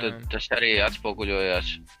 Un tad tas arī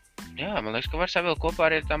atspoguļojās. Jā, man liekas, ka var savilkt kopā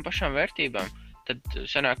arī ar tām pašām vērtībām. Tad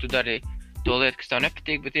sanāk, tu dari to lietu, kas tev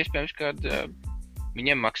nepatīk, bet iespējams, ka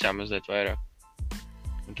viņiem maksā mazliet vairāk.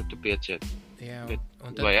 Un tad tu pieciet. Jā,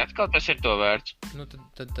 vai atkal tas ir to vērts?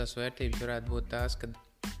 Tad tās vērtības varētu būt tās, ka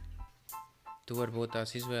tu varbūt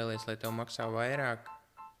tās izvēlies, lai tev maksā vairāk,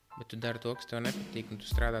 bet tu dari to, kas tev nepatīk, un tu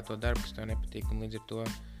strādā to darbu, kas tev nepatīk, un līdz ar to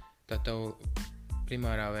tā tev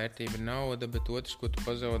primārā vērtība ir nauda, bet otrs, ko tu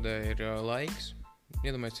pazaudē, ir laiks.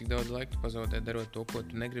 Iedomājies, cik daudz laika tu pazaudē darot to, ko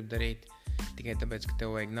tu negribi darīt, tikai tāpēc, ka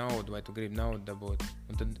tev vajag naudu vai tu gribi naudu dabūt.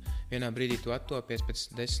 Un tad vienā brīdī tu attopies pēc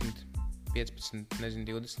 10, 15,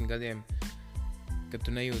 20 gadiem, kad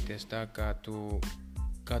tu nejūties tā, kā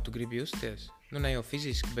tu gribi justies. Nu, ne jau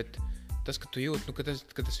fiziski, bet tas, ka tu jūti, ka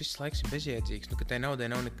tas viss laiks ir bezjēdzīgs, ka tai naudai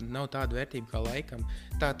nav tāda vērtība kā laikam.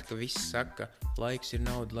 Tāda, ka viss saka, laiks ir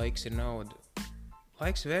nauda, laiks ir nauda.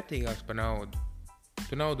 Laiks ir vērtīgāks par naudu.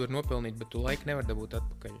 Tu naudu var nopelnīt, bet tu laiku nevar dabūt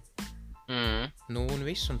atpakaļ. Nu, un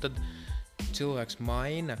viss, un tad cilvēks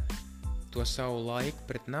maina to savu laiku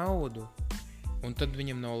pret naudu, un tad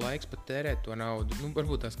viņam nav laiks pat tērēt to naudu. Nu,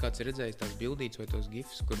 varbūt tās kāds ir redzējis tās bildītes vai tos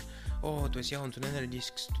gifs, kur, tu esi jauns un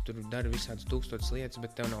enerģisks, tu tur dari visādas 1000 lietas,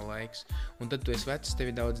 bet tev nav laiks. Un tad tu esi vecs,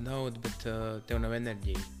 tev ir daudz naudu, bet tev nav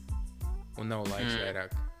enerģija. Un nav laiks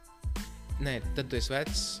vairāk. Nē, tad tu esi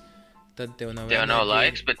vecs, tad tev nav enerģija. Tev nav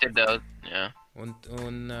laiks, bet ir daudz, jā. Un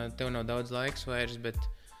tev nav daudz laiks vairs, bet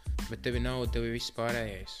tev ir nauda, tev ir viss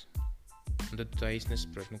pārējais. Un tad tu tā īsti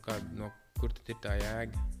nesaproti, kur tad ir tā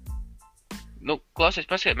jēga. Nu, klausies,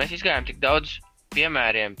 paskatīt, mēs izgājām tik daudz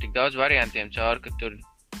piemēriem, tik daudz variantiem cauri, ka tur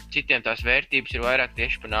citiem tās vērtības ir vairāk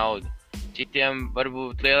tieši par naudu. Citiem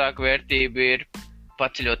varbūt lielāka vērtība ir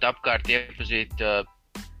paceļot apkārt, iepazīt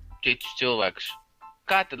citus cilvēkus.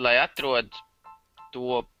 Kā tad, lai atrod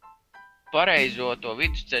to pareizo, to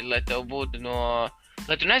vidusceļu, lai tev būtu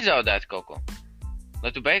lai tu nezaudētu kaut ko?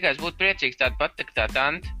 Lai tu beigās būtu priecīgs tāda pati, tā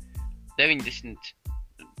tante 90,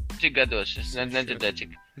 cik gados, es nedzirdēju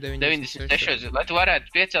cik. 96, lai tu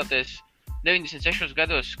varētu piecelties 96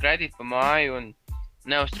 gados, skraidīt pa māju un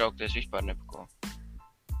neuztraukties vispār ne par ko.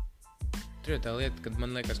 Tur ir tā lieta, kad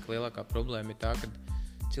man liekas, ka lielākā problēma ir tā, ka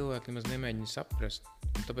cilvēki nemaz nemēģina saprast.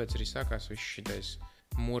 Un tāpēc arī sākās viss šitais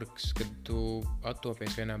murks, kad tu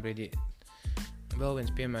attopies vienā brīdī. Vēl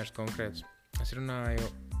viens piemērs konkrēts. Es runāju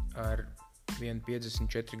ar vienu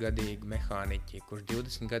 54-gadīgu mehāniķi, kurš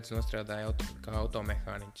 20 gadus nostrādāja kā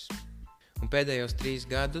automehāniķis. Un pēdējos 3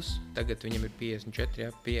 gadus, tagad viņam ir 54,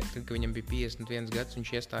 tad, kad viņam bija 51 gads,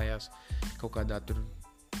 viņš iestājās kaut kādā tur,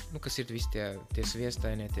 kas ir visi tie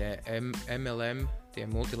sviestainie, tie MLM, tie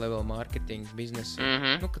multilevel marketing biznesi,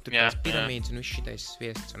 ka tur tās piramīdas un viss šitais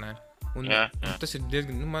sviests, un tas ir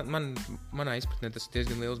diezgan, manā izpratnē tas ir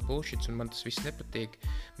diezgan liels bullshits, un man tas viss nepatīk,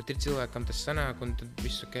 bet ir cilvēkam tas sanāk, un tad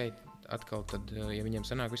viss atkal tad, ja viņiem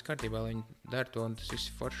sanāk viss kārtībā, lai viņi dara to, un tas viss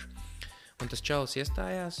ir forši. Un tas čalis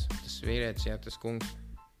iestājās, tas vīrietis, tas kungs.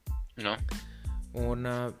 No. Un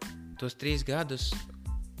tos 3 gadus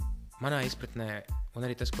manā izpratnē, un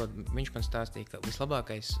arī tas, ko viņš man stāstīja, ka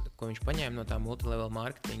vislabākais, ko viņš paņēma no tā multilevel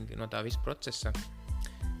marketing, no tā visa procesa,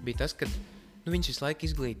 bija tas, ka viņš visu laiku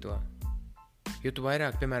izglīto. Jo tu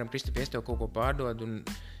vairāk, piemēram, Kristapi, es tev kaut ko pārdod, un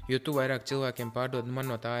jo tu vairāk cilvēkiem pārdod, man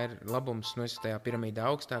no tā ir labums, es tajā piramīdā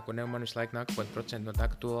augstāk, un man visu laiku nāk kaut procenti no tā,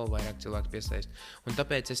 ka tu vēl vairāk cilvēks piesaist. Un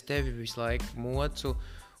tāpēc es tevi visu laiku mocu,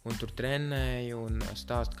 un tur trenēju, un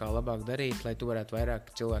stāstu, kā labāk darīt, lai tu varētu vairāk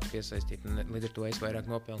cilvēku piesaistīt, un līdz ar to es vairāk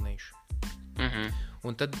nopelnīšu.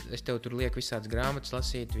 Un tad es tev tur lieku visādas grāmatas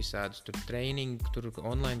lasīt, visādas tur trainingu, tur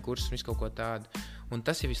online kursus, visu kaut ko tādu. Un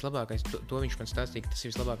tas ir vislabākais, to viņš man stāstīja, ka tas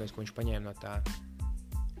ir vislabākais, ko viņš paņēma no tā.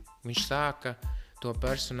 Viņš sāka to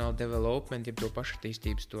personal development, jeb to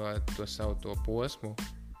pašattīstības, to savu to posmu,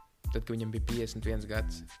 tad, kad viņam bija 51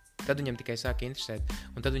 gads. Tad viņam tikai sāka interesēt.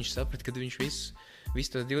 Un tad viņš saprata, ka viņš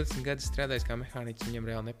visu tos 20 gadus strādājis kā mehāniķis,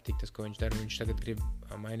 viņam reāli nepatīk tas, ko viņš dara, un viņš tagad grib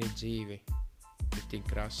mainīt dzīvi. Ir tik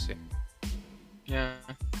krasi. Jā.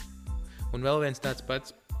 Un vēl viens tāds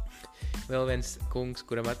pats, vēl viens kungs,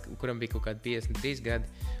 kuram bija kaut kādi 53 gadi,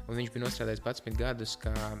 un viņš bija nostrādājis 11 gadus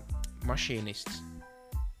kā mašīnists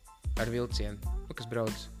ar vilcienu, kas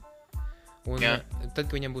brauc. Un tad,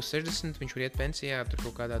 kad viņam būs 60, viņš var iet pensijā, tur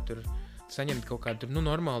kaut kādā tur saņemt kaut kādu tur,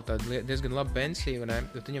 normāli tādu diezgan labu pensiju,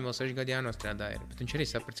 bet viņam vēl 6 gadi jānostrādā ir. Bet viņš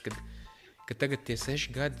arī saprats, ka tagad tie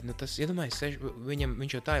 6 gadi, tas iedomājas,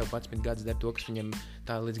 viņš jau tā jau 11 gadus dara to, kas viņam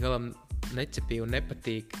tā līdz galam necepīja un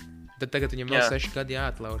nepatīk. Tad tagad viņam vēl 6 gadi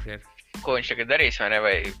jāatlauž ir. Ko viņš tagad darīs, vai ne?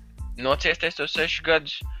 Vai nociesties tos 6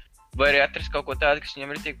 gadus, vai arī atrast kaut ko tādu, kas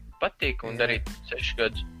viņam arī tik patīk un darīt 6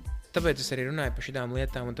 gadus. Tāpēc es arī runāju par šitām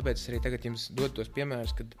lietām, un tāpēc es arī tagad jums dodu tos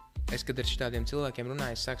piemērus, kad ar šitādiem cilvēkiem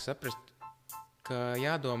runāju, es sāku saprast, ka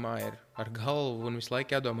jādomā ir ar galvu un visu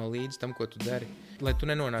laiku jādomā līdz tam, ko tu dari. Lai tu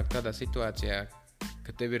nenonāk tādā situācijā,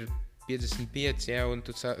 ka tev ir 55, un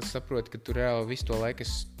tu saproti, ka tu reāli visu to laiku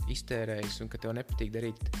esi iztērējis un ka tev nepatīk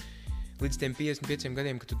darīt. Līdz tiem 55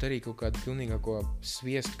 gadiem, ka tu darīji kaut kādu pilnīgāko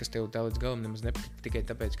sviestu, kas tev tā līdz galam nemaz nepatīk, tikai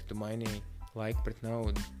tāpēc, ka tu mainīji laiku pret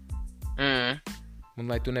naudu. Un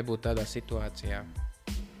lai tu nebūtu tādā situācijā.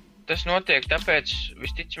 tas notiek tāpēc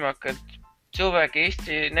visticamāk, ka cilvēki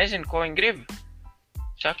īsti nezin, ko viņi grib.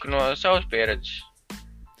 Saku no savas pieredzes.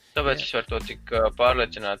 Tāpēc es varu to tik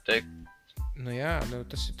pārliecināti teikt. Nu jā,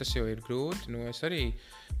 tas jau ir grūti. Nu es arī,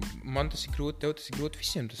 man tas ir grūti, tev tas ir grūti,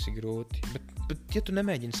 visiem tas ir grūti. Bet ja tu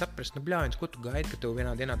nemēģini saprast, nu bļāviens, ko tu gaidi, ka tev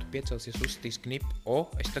vienā dienā tu piecelsies, uzstīs knipi,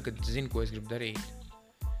 es tagad zinu, ko es gribu darīt.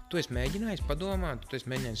 Tu esi mēģinājis padomāt, tu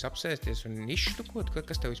esi mēģinājis apsēsties un izštukot,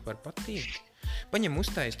 kas tev vispār patīk. Paņem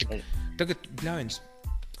uztais, tagad bļāviens,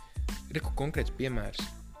 reku konkrēts piemērs.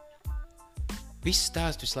 Viss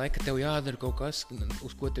stāst visu laiku, ka tev jādara kaut kas,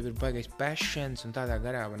 uz ko tev ir baigais passions un tādā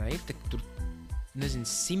garā, vai ne? Ir tur, nezinu,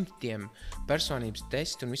 simtiem personības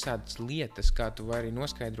testi un visādas lietas, kā tu vari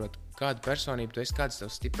noskaidrot, kādu personību tu esi, kādas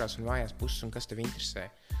tavas stiprās un vājās puses un kas tev interesē.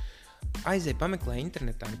 Aizej, pameklē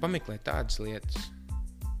internetā, pameklē tādas lietas.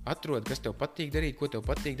 Atrod, kas tev patīk darīt, ko tev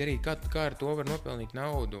patīk darīt, kā ar to var nopelnīt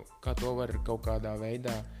naudu, kā to var kaut kādā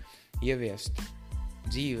veidā ieviest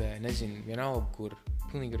dzīvē, nezinu, vienalga, kur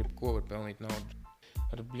pilnīgi grib, ko var pelnīt naudu.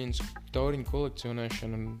 Ar tauriņu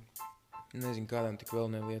kolekcionēšanu un nezinu, kādām tik vēl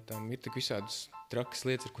lietām. Ir tik visādas trakas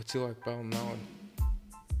lietas, ar ko cilvēki pelna naudu.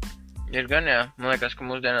 Ir gan, jā. Man liekas, ka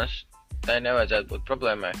mūsdienās tai nevajadzētu būt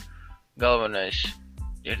problēmai. Galvenais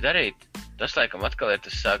ir darīt. Tas, laikam, atkal ir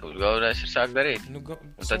tas sākums. Galvenais ir sākt darīt. Un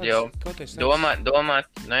tad jau domāt,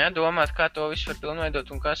 kā to visu var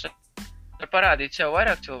pilnveidot un kā var parādīt sev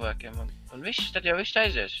vairāk cilvēkiem. Un tad jau viss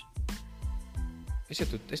aizies. Es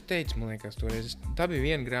teicu, man liekas, toreiz. Tā bija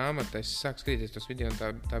viena grāmata, es sāku skatīties tos video, un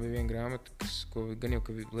tā bija viena grāmata, ko gan jau,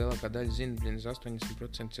 ka lielākā daļa zina,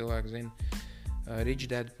 80% cilvēku zina. Rich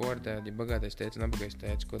Dad, Poor Dad, ja bagātais tēvs un nabagais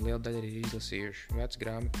tēvs, ko liela daļa ir izlasījuši. Veca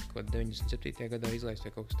grāmata, ko 97. gadā izlaist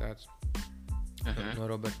vai kaut kas tāds no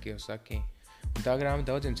Robert Kiyosaki. Un tā grāmata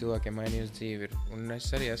daudziem cilvēkiem mainījusi dzīvi ir. Un es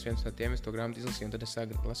arī esmu viens no tiem, es to grāmatu izlasīju, un tad es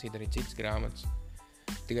sāku lasīt arī citas grāmatas.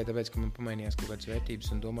 Tikai tāpēc, ka man pamainījās kaut kādas vērtības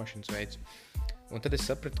un domāšanas veids. Un tad es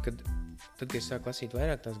sapratu, kad es sāku lasīt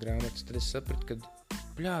vairāk tās grāmatas, tad es sapratu, ka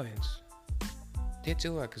bļāviens. Tie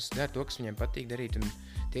cilvēki, kas dara to, kas viņiem patīk darīt, un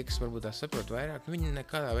tie, kas varbūt tās saprot vairāk, viņi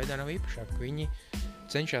nekādā veidā nav īpašāk. Viņi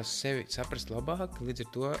cenšas sevi saprast labāk, līdz ar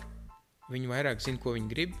to viņi vairāk zina, ko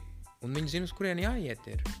viņi grib, un viņi zina, uz kurien jāiet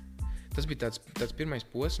ir. Tas bija tāds pirmais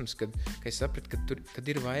posms, kad es sapratu, kad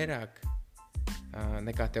ir vairāk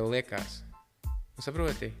nekā tev liekas.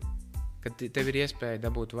 Saproti? Kad tev ir iespēja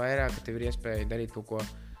dabūt vairāk, kad tev ir iespēja darīt kaut ko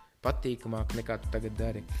patīkamāk nekā tu tagad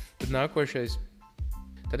dari. Tad nākošais,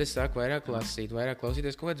 tad es sāku vairāk lasīt, vairāk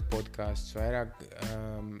klausīties kaut kādas podcasts, vairāk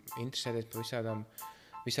interesēties par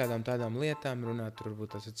visādām tādām lietām, runāt tur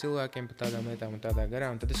varbūt ar cilvēkiem par tādām lietām un tādā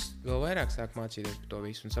garā. Un tad es vēl vairāk sāku mācīties par to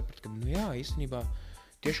visu un sapratu, ka jā, īstenībā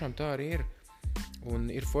tiešām tā arī ir.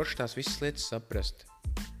 Un ir forši tās visas lietas saprast.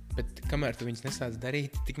 Bet kamēr tu viņas nesāc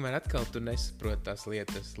darīt, tikmēr atkal tu nesaproti tās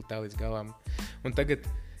lietas tā līdz galam. Un tagad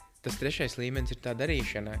tas trešais līmenis ir tā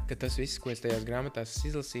darīšana, ka tas viss, ko es tajās grāmatās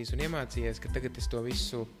izlasīju un iemācījies, ka tagad es to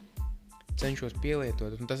visu cenšos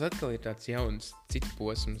pielietot. Un tas atkal ir tāds jauns, cits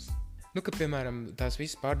posms. Kad, piemēram, tās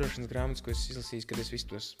visas pārdošanas grāmatas, ko es izlasīju, kad es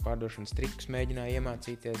visus tos pārdošanas trikus mēģināju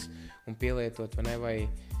iemācīties un pielietot,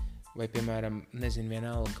 vai piemēram, nezinu,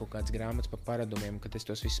 vienalga kaut kāds grāmatas par paradumiem, kad es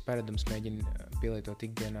tos visus paradumus mēģinu pielietot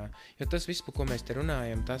ikdienā. Jo tas viss, par ko mēs te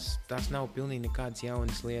runājam, tās nav pilnīgi nekādas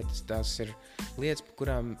jaunas lietas. Tās ir lietas, par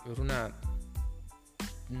kurām runā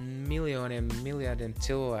miljoniem, miljardiem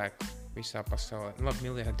cilvēku visā pasaulē. Labi,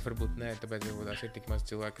 miljardi varbūt nē, tāpēc varbūt tās ir tik maz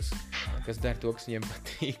cilvēki, kas dara to, kas viņiem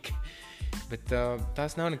patīk. Bet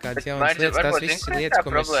tās nav nekādas jaunas lietas. Tās visas ir lietas,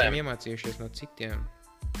 ko mēs esam iemācījušies no citiem.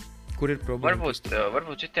 Kur ir problēma?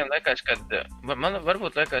 Varbūt citiem liekas,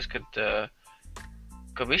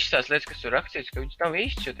 ka visas tās lietas, kas tur rakstīts, ka viņas nav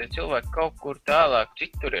īstas, jo tie cilvēki kaut kur tālāk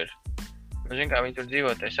citur ir. Zin kā viņi tur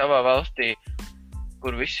dzīvo tajā savā valstī,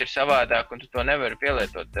 kur viss ir savādāk, un tu to nevari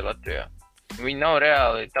pielietot te Latvijā. Viņi nav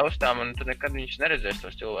reāli taustām, un tu nekad viņus neredzēsi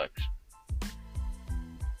tos cilvēkus.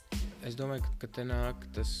 Es domāju, ka te nāk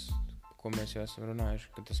tas, ko mēs jau esam runājuši,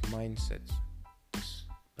 ka tas mindsets, tas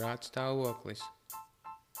prāta stāvoklis.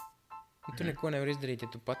 Tu neko nevar izdarīt, ja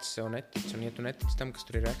tu pats sev netici, un ja tu netici tam, kas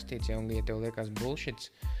tur ir rakstīts, ja tev liekas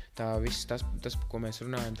bullshits, tā viss tas, par ko mēs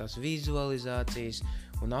runājam, tās vizualizācijas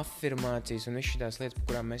un afirmācijas un viss šitās lietas, par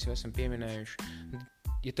kurām mēs jau esam pieminējuši.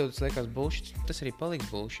 Ja tev tas liekas bullshits, tas arī paliks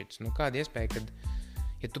bullshits. Kāda iespēja, kad,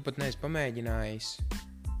 ja tu pat neesi pamēģinājis,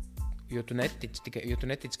 jo tu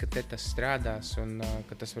netici, ka te tas strādās un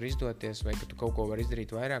ka tas var izdoties, vai ka tu kaut ko var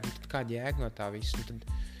izdarīt vairāk, tad kāda jēga no tā visu?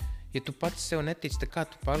 Ja tu pats sev netici, tad kā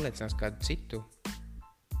tu pārliecinās kādu citu?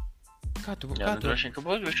 Droši vien, ka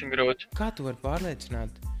būs bišķiņ grūti. Kā tu vari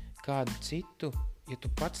pārliecināt kādu citu, ja tu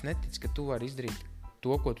pats netici, ka tu vari izdarīt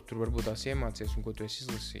to, ko tu tur varbūt tās iemācies un ko tu esi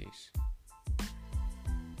izlasījis.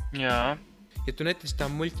 Jā. Ja tu netisi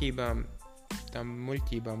tām muļķībām,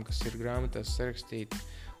 kas ir grāmatās sarakstīt,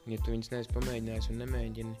 un ja tu viņas neesi pamēģinājis un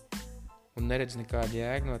nemēģini, un neredz nekādu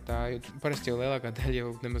jēgu no tā, jo parasti jau lielākā daļa jau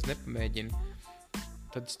nemaz nepamēģina,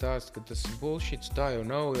 tad stāst, ka tas ir bullshit, tā jau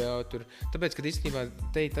nav, jā, tur. Tāpēc, kad īstenībā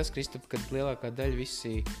te ir tas, Kristap, kad lielākā daļa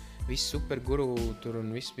visi superguru tur un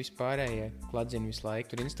visi pārējie kladzina visu laiku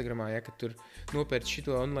tur Instagramā, ja, kad tur nopērc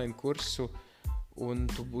šito online kursu un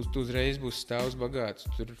tu uzreiz būs stāvs bagāts,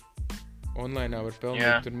 tur onlineā var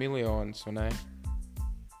pelnīt tur miljonus, vai ne?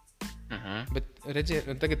 Bet redziet,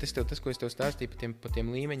 tagad tas, ko es tev stāstīju pa tiem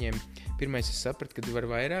līmeņiem, pirmais es sapratu, kad var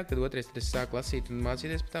vairāk, tad otrais tad es sāku lasīt un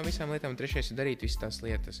mācīties par tām visām lietām, un trešais ir darīt visas tās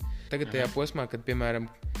lietas. Tagad tajā posmā, kad, piemēram,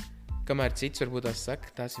 kamēr cits varbūt tās saka,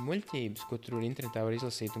 tās ir muļķības, ko tur internetā var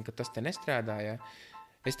izlasīt, un ka tas te nestrādā, ja?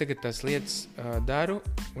 Es tagad tās lietas daru,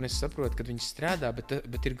 un es saprotu, ka viņas strādā,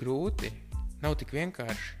 bet ir grūti, nav tik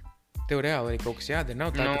vienkārši. Tev reāli arī kaut kas jādara.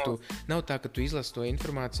 Nav tā, ka tu izlasi to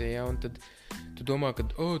informāciju, ja, un tad tu domā, ka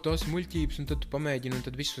tās ir muļķības, un tad tu pamēģini, un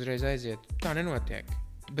tad viss uzreiz aiziet. Tā nenotiek.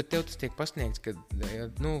 Bet tev tas tiek pasniegts, ka,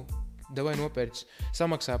 davai nopērc,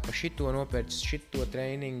 samaksā par šito, nopērc šito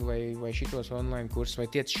trainingu vai šitos online kursus, vai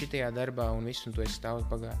tiec šitajā darbā, un viss, un tu esi stāvs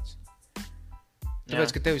bagāts. Tāpēc,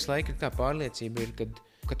 ka tev visu laiku ir tā pārliecība,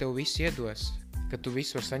 ka tev viss iedos, ka tu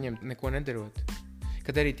visu var saņemt, neko nedarot.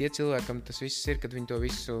 Kad arī tie cilvēkam tas viss ir, kad viņi to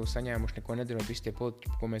visu saņēmuši, neko nedarot, visi tie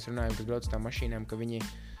politiķi, ko mēs runājam, kas brauc tām mašīnām,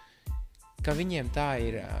 ka viņiem tā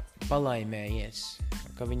ir palaimējies,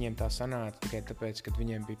 ka viņiem tā sanāca tikai tāpēc, ka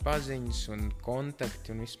viņiem bija paziņas un kontakti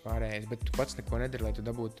un viss pārējais, bet tu pats neko nedari, lai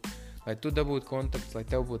tu dabūtu kontakts, lai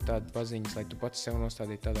tev būtu tāda paziņas, lai tu pats sev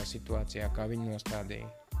nostādītu tādā situācijā, kā viņi nostādīja.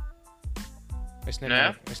 Es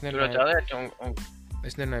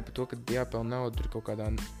nerunāju par to, ka jāpelna naudu tur kaut kādā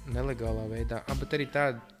nelegālā veidā,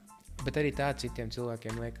 bet arī tā citiem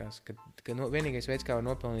cilvēkiem liekas, ka vienīgais veids, kā var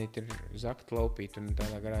nopelnīt, ir zakt laupīt un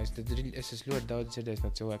tādā garā. Es esmu ļoti daudz dzirdējis no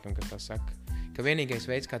cilvēkiem, kas tā saka, ka vienīgais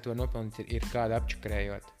veids, kā to var nopelnīt, ir kādu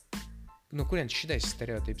apčakarējot. No kurienes šitais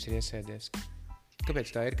stereotips ir iesēdies?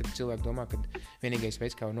 Kāpēc tā ir, kad cilvēki domā, ka vienīgais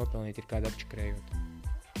veids, kā var nopelnīt, ir kādu apčakarējot?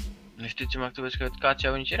 Visticamāk, tāpēc, ka kāds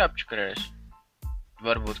jau viņus ir apčakarējis.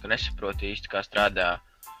 Varbūt, ka nesaproti īsti, kā strādā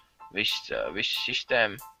viss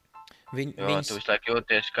sistēma, tu visu laiku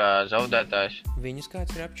jūties kā zaudētājs. Viņus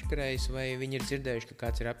kāds ir apčakarējis, vai viņi ir dzirdējuši, ka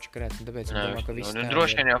kāds ir apčakarēts, un tāpēc viņi domā, ka viss tā ir?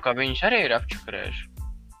 Droši vien jau, kā viņus arī ir apčakarējuši.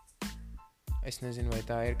 Es nezinu, vai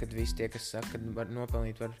tā ir, kad visi tie, kas saka, ka var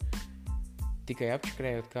nopelnīt, var tikai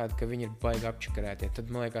apčakarējot kādu, ka viņi ir baigi apčakarētie. Tad,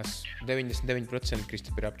 man liekas, 99%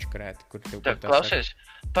 Kristap ir apčakarēti, kur tev tā klausies,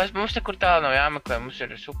 mums nekur tālu nav jāmeklē, mums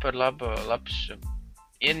ir super labs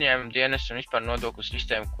ieņēmuma dienas un vispār nodokļu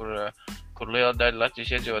sistēma, kur liela daļa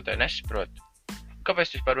Latvijas iedzīvotāji nesaprot. Kāpēc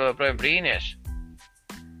tu vispār joprojām brīnies?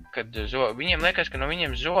 Kad viņiem liekas, ka no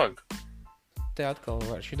viņiem zog.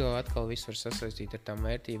 Šito atkal visu var sasaistīt ar tām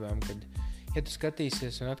vērtībām, kad, ja tu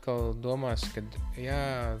skatīsies un atkal domās, kad,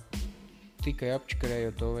 tikai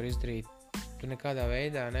apčakarējot to var izdarīt, tu nekādā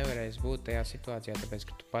veidā nevarēsi būt tajā situācijā, tāpēc,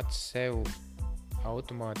 ka tu pats sev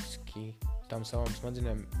automātiski tām savām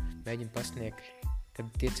smadzenēm mēģini pasniegt, kad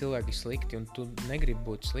tie cilvēki ir slikti un tu negribi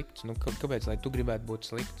būt slikts. Kāpēc, lai tu gribētu būt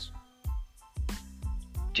slikts?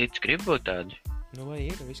 Cits grib būt tādi. Vai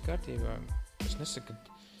ir, viss kārtībā. Es nesaku,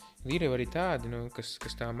 ka ir jau arī tādi,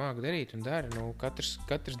 kas tā māk darīt un dara. Katrs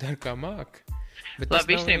dara kā māk. Bet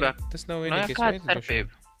labi, tas nav vienīgais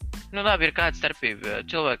veids. Labi, ir kāda starpība.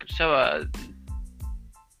 Cilvēki ir savā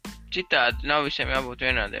citādi, nav visiem jābūt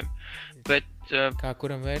vienādiem. Bet kā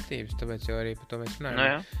kuram vērtības, tāpēc jau arī par to mēs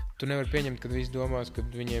runājam. Tu nevari pieņemt, kad visi domās, ka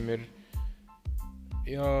viņiem ir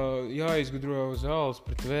jāizgudro zāles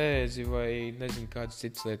pret vēzi vai nezinu kādas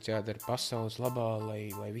citas lietas jādara pasaules labā,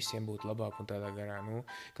 lai visiem būtu labāk un tādā garā.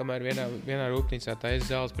 Kamēr vienā rūpnīcā taisa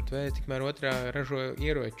zāles pret vēzi, tikmēr otrā ražo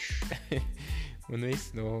ieročus. Un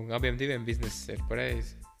viss, abiem diviem bizneses ir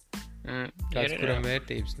pareizi. Kāds kuram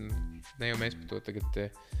vērtības, ne jau mēs par to tagad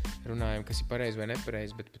runājam, kas ir pareizi vai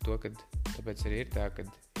nepareizi, bet par to, ka tāpēc arī ir tā, ka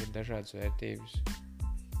ir dažādas vērtības,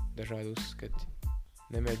 dažādi uzskati.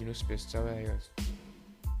 Nemēģinu uzspiest savējos.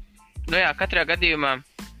 Katrā gadījumā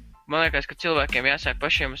man liekas, ka cilvēkiem jāsāk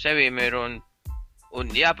pašiem sevīm ir un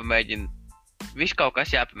jāpamēģina. Viss kaut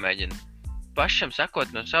kas jāpamēģina. Pašam sakot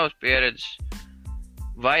no savas pieredzes,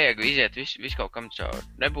 vajag iziet visu kaut kam cauri.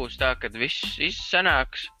 Nebūs tā, ka viss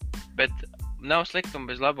sanāks, bet nav sliktuma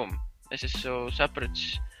bez labuma. Es esmu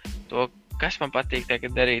sapratis to, kas man patīk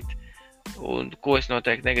tagad darīt un ko es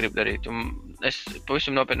noteikti negribu darīt. Un es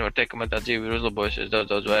pavisam nopietni varu teikt, ka man tā dzīve ir uzlabojusies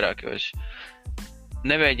daudz vairāk, jo es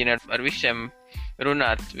nemēģinu ar visiem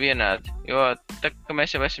runāt vienādi, jo tā, ka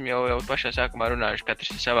mēs jau esam jau pašā sākumā runājuši,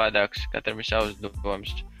 katrs ir savādāks, katram ir savas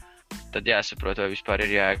domas, tad jāsaprot, vai vispār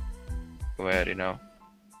ir jēga vai arī nav.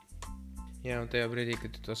 Jā, un tajā brīdī,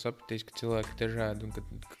 kad tu to sapratīsi, ka cilvēki ir dažādi un ka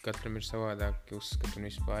katram ir savādāk uzskati un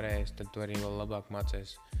vispārējais, tad tu arī vēl labāk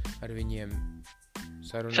mācies ar viņiem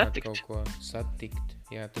sarunāt kaut ko, satikt.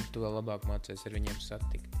 Jā, tad tu vēl labāk mācies ar viņiem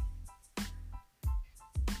satikt.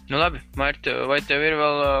 Nu labi, Marta, vai tev ir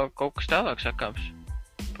vēl kaut kas tālāk sakāms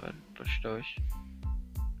par šo visu?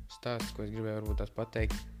 Stāsts, ko es gribēju varbūt tās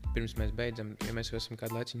pateikt, pirms mēs beidzam, jo mēs jau esam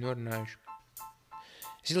kādu laiciņu norunājuši.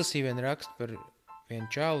 Es izlasīju vienu rakstu par vienu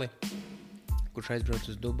čali, kurš aizbrauc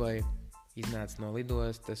uz Dubaju, iznāca no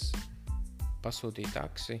lidostas, pasūtīja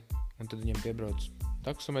taksi, un tad viņam piebrauc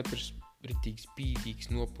taksometrs, ritīgi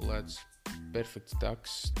spīdīgs, nopulēts, perfekts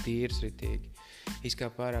taks, tīrs ritīgi.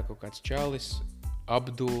 Izkāp ārā kaut kāds čalis,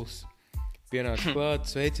 Abduls, pienāca klāt,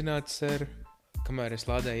 sveicināts, ser, kamēr es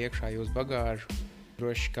lādēju iekšā jūsu bagāžu,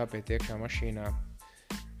 droši kāpiet iekšā mašīnā.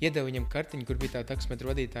 Iedeva viņam kartiņu, kur bija tā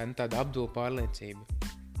taksometra vadītāja, tāda Abdula pārliecība.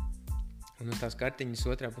 Un uz tās kartiņas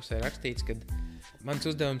otrā pusē rakstīts, ka mans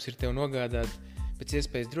uzdevums ir tev nogādāt pēc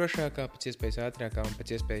iespējas drošākā, pēc iespējas ātrākā un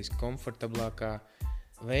pēc iespējas komfortablākā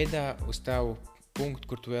veidā uz tavu punktu,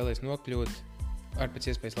 kur tu vēlies nokļūt ar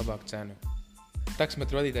pēc iespējas labāku cenu.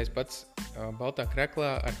 Taksometra vadītājs pats baltā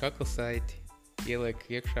kreklā ar kaklasaiti ieliek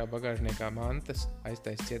iekšā bagāžniekā mantas,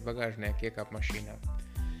 aiztais ciet bagāžnieku, iekāp mašīnā.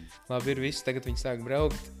 Labi, ir viss, tagad viņi sāk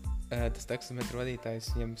braukt. Tas taksometra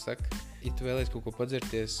vadītājs viņam saka, ja tu vēlies kaut ko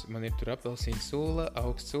padzerties, man ir tur apelsīna sula,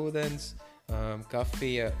 augsts ūdens,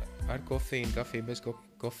 kafija ar kofīnu, kafija bez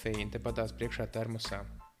kofīna, tepat tās priekšā termosā.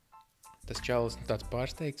 Tas čalis tāds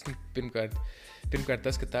pārsteigts, pirmkārt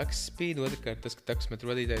tas, ka taksis spīd, otrkārt tas, ka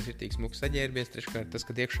taksometra vadītājs ir tīk smuks saģērbies, treškārt tas,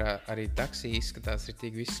 ka iekšā arī taksī izskatās ir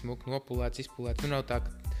tīk viss smuk nopulēts, izpulēts. Nu nav tā,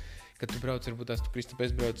 ka tu brauc, varbūt tās tu Kristap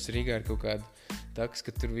aizbrauc Rīgā ar kaut kādu taksi,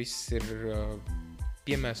 ka tur viss ir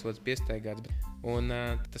piemēslots, piestaigāts. Un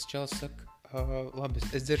tas čalis saka, labi,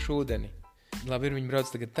 es dzeršu ūdeni. Labi, viņi brauc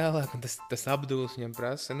tagad tālāk, un tas Abduls viņam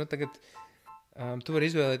prasa, nu tagad tu vari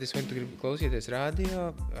izvēlēties, vai tu gribi klausīties radio,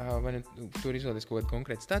 vai tu vari izvēlēties kaut kādu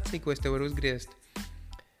konkrētu staciju, ko es tev varu uzgriezt.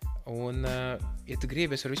 Un, ja tu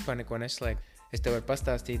gribi, es varu vispār neko neslēgt. Es tev varu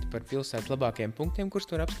pastāstīt par pilsētu labākajiem punktiem, kurus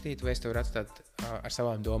tu vari apskatīt, vai es tev varu atstāt ar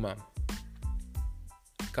savām domām.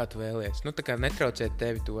 Kā tu vēlies. Nu, tā kā netraucēt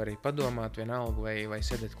tevi, tu vari padomāt vienalga vai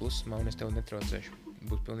sēdēt klusumā, un es tev netraucēšu.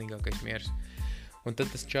 Būs pilnīgākais miers. Un tad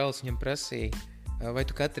tas čalis viņam prasīja, vai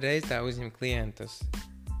tu katru reizi tā uzņem klientus.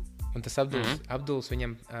 Un tas Abduls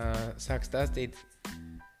viņam sāk stāstīt,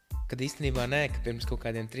 kad īstenībā nē, ka pirms kaut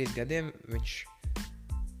kādiem 3 gadiem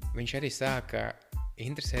viņš arī sāka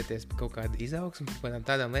interesēties par kaut kādu izaugsmu, par kādām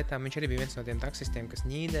tādām lietām. Viņš arī bija viens no tiem taksistiem, kas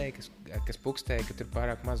ņīdēja, kas pukstēja, ka tur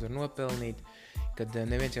pārāk maz var nopelnīt, kad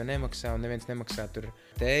neviens jau nemaksā un neviens nemaksā tur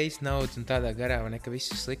tējas naudas un tādā garā, vai ne, ka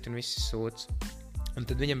viss ir slikti un viss ir sūds. Un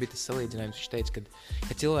tad viņam bija tas salīdzinājums, viņš teica,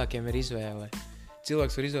 ka cilvēkiem ir izvēle.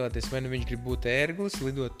 Cilvēks var izvēlēties, vai nu viņš grib būt ērglis,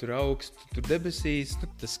 lidot tur augstu, tur debesīs, nu,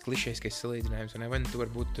 tas klišeiskais salīdzinājums, vai nu tu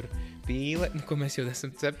var būt tur pīle, nu, ko mēs jau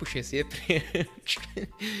esam cepušies iepriekš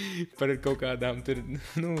par kaut kādām tur,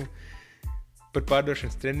 nu, par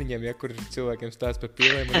pārdošanas treniņiem, ja, kur cilvēkiem stāsta par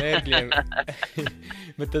pīlēm un ērgļiem.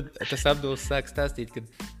 Bet tad tas Abduls sāk stāstīt,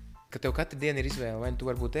 ka tev katru dienu ir izvēle, vai nu tu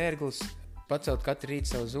var būt ērglis, pacelt katru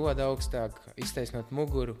rītu savu zodu augstāk, iztaisnot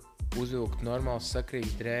muguru, uzvilkt normāls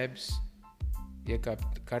sakrīgs drēbes,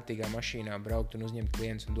 iekāpt kārtīgā mašīnā, braukt un uzņemt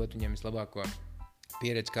klientus un dot viņiem vislabāko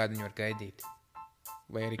pieredzi, kādu viņi var gaidīt.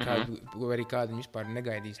 Vai arī kādu viņi vispār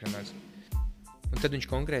negaidīs nemaz. Un tad viņš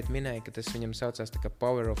konkrēti minēja, ka tas viņam saucās tā kā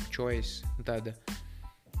power of choice.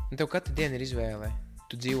 Un tev katru dienu ir izvēle.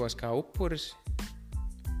 Tu dzīvos kā upuris,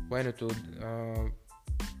 vai nu tu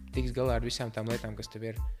tiks galā ar visām tām lietām, kas tev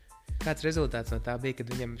ir. Kāds rezultāts no tā bija, kad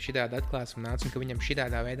viņam šitāda atklāsuma nāca un ka viņam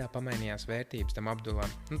šitādā veidā pamainījās vērtības tam Abdulam.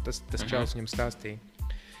 Nu, tas čalis viņam stāstīja.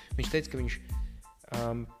 Viņš teica, ka viņš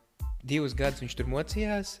 2 gadus viņš tur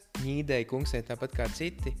mocījās, ņīdēja kungsē tāpat kā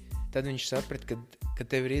citi. Tad viņš saprat, ka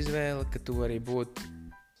tev ir izvēle, ka tu vari būt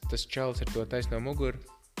tas čalis ar to taisno muguru.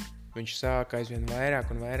 Viņš sāka aizvien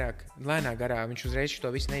vairāk un vairāk. Lēnā garā viņš uzreiz to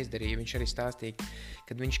visu neizdarīja. Viņš arī stāstīja,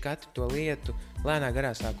 kad viņš katru to lietu lēnā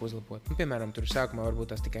garā sāka uzlabot. Nu, piemēram, tur sākumā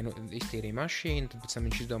varbūt tās tikai iztīrīja mašīnu, tad pēc tam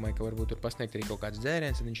viņš izdomāja, ka varbūt tur pasniegt arī kaut kāds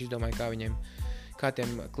dzēriens, tad viņš izdomāja, kā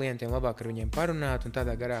tiem klientiem labāk ar viņiem parunāt un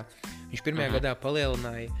tādā garā. Viņš pirmajā gadā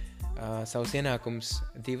palielināja savus ienākumus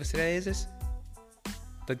 2 reizes,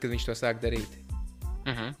 tad, kad viņš to sāk darīt.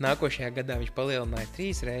 Nākošajā gadā viņš palielināja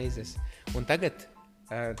 3 reizes, un tagad,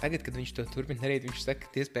 kad viņš to turpina darīt, viņš saka,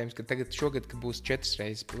 ka iespējams, ka tagad šogad, ka būs 4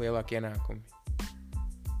 reizes lielāki ienākumi.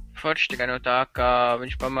 forši tikai no tā, ka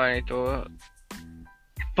viņš pamainīja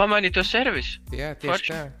to servisu. Jā, tieši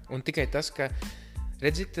Forši. tā. Un tikai tas, ka,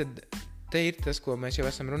 redzi, tad te ir tas, ko mēs jau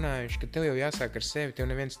esam runājuši, ka tev jau jāsāk ar sevi, tev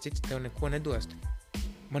neviens cits tev neko nedos.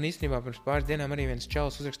 Man īstenībā pirms pāris dienām arī viens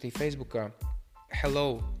čalis uzrakstīja Facebookā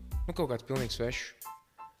hello, nu kaut kāds pilnīgi svešs.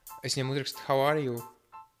 Es viņam uzrakstu how are you?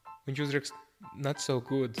 Viņš uzrakst not so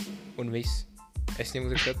good un viss. Es viņam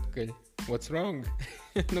uzrakstu atpakaļ what's wrong?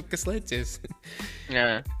 Nu, kas liecies?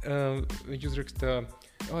 Jā. Viņš uzraksta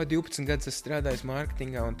 12 gadus esmu strādājis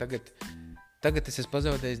mārketingā un tagad es esmu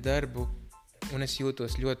pazaudējis darbu un es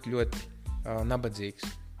jūtos ļoti, ļoti nabadzīgs.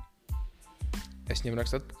 Es viņam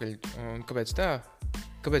rakstu atpakaļ, un kāpēc tā?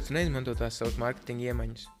 Kāpēc tu neizmanto tās savas mārketinga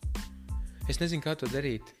iemaņas? Es nezinu, kā to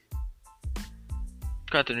darīt.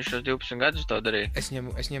 Kā tad viņš tos 12 gadus to darīja? Es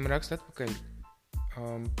viņam rakstu atpakaļ.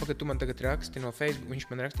 Pagad, tu man tagad raksti no Facebook, viņš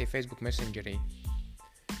man rakstīja Facebook Messengerī.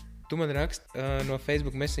 Tu man raksti no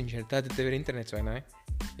Facebook Messenger, tātad tev ir internets, vai ne?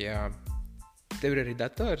 Jā. Tev ir arī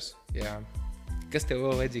dators? Jā. Kas tev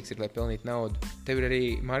vēl vajadzīgs ir, lai pelnītu naudu? Tev ir arī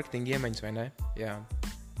mārketinga iemaņas, vai ne? Jā.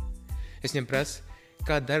 Es viņam prasu,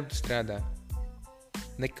 kādu darbu tu strādā?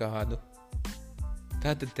 Nekādu.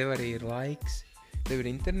 Tātad tev arī ir laiks. Tev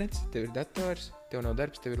ir internets, tev ir dators, tev nav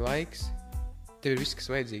darbs, tev ir laiks. Tev ir viss,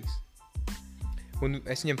 kas vajadzīgs. Un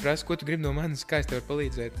es viņam prasu, ko tu gribi no manis, kā es tev varu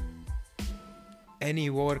palīdzēt?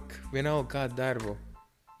 Any work, vienalga kādu darbu.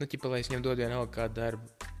 Nu, ķipa, lai es viņam dodu vienalga kādu darbu.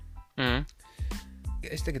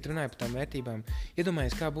 Es tagad runāju par tām vērtībām.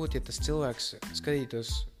 Iedomājies, kā būtu, ja tas cilvēks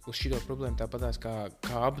skatītos uz šito problēmu tāpatās kā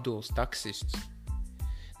Abduls taksists.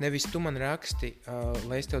 Nevis tu man raksti,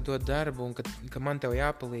 lai es tev dodu darbu un ka man tev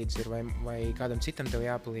jāpalīdz ir vai kādam citam tev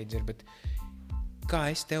jāpalīdz ir, bet kā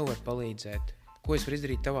es tev varu palīdzēt? Ko es varu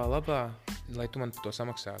izdarīt tavā labā, lai tu man par to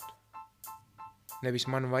samaksātu? Nevis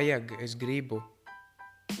man vajag, es gribu,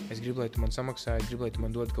 lai tu man samaksā, es gribu, lai tu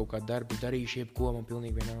man dod kaut kādu darbu, darīšu jebko, man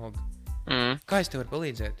pilnīgi vienalga. Kā es tev varu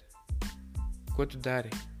palīdzēt? Ko tu dari?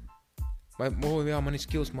 Vai, jā, man ir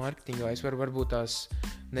skills mārketingā, es varu varbūt tās,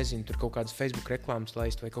 nezinu, tur kaut kādas Facebook reklāmas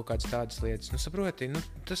laist vai kaut kādas tādas lietas. Nu, saproti,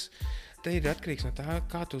 tas ir atkarīgs no tā,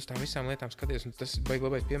 kā tu uz tām visām lietām skaties. Un tas baigi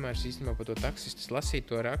labais piemērs īstenībā par to taksistu. Es lasīju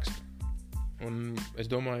to rakstu un es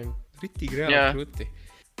domāju, ritīgi reāli kruti.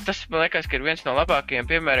 Tas, man liekas, ka ir viens no labākajiem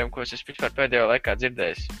piemēriem, ko es vispār pēdējā laikā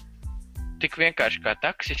dzirdējis. Tik vienkārši kā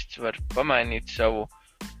taksists var pamainīt savu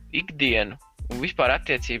ikdienu un vispār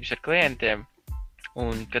attiecības ar klientiem.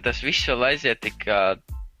 Un ka tas viss vēl aiziet tik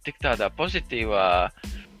tādā pozitīvā.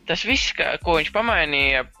 Tas viss, ko viņš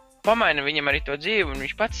pamaina viņam arī to dzīvi, un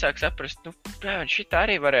viņš pats sāk saprast, viņš šitā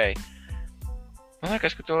arī varēja. Man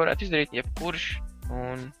liekas, ka to varētu izdarīt jebkurš,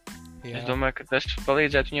 un es domāju, ka tas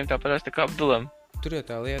palīdzētu viņam tāpatās tā kā Abdulam. Tur jau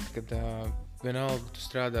tā lieta, kad vienalga tu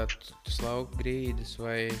strādā, tu slauki grīdas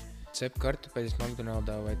vai cep kartupeļus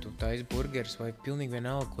McDonaldā, vai tu taisi burgeris, vai pilnīgi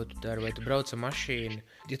vienalga, ko tu dari, vai tu brauc ar mašīnu.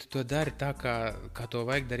 Ja tu to dari tā, kā to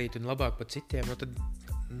vajag darīt un labāk par citiem, tad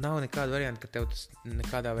nav nekāda varianta, ka tev tas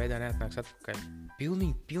nekādā veidā neatnāks atpakaļ.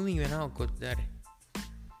 Pilnīgi vienalga, ko tu dari.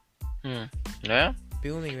 Jā?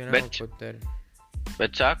 Pilnīgi vienalga, ko tu dari.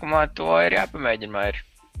 Bet sākumā to ir jāpamēģina ir.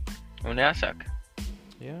 Un jāsāk.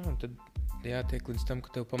 Jā, un tad jātiek līdz tam,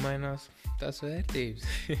 ka tev pamainās tās vērtības.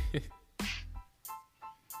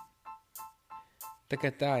 Tā kā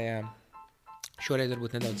tā, jā. Šoreiz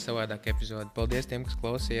varbūt nedaudz savādāk epizode. Paldies tiem, kas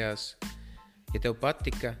klausījās. Ja tev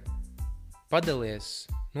patika, padalies,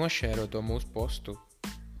 nošēro to mūsu postu,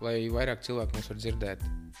 lai vairāk cilvēku mūs var dzirdēt.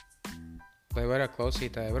 Lai vairāk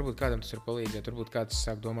klausītāji, varbūt kādam tas var palīdzēt, varbūt kāds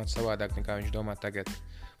sāk domāt savādāk, nekā viņš domā tagad.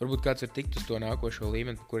 Varbūt kāds var tikt uz to nākošo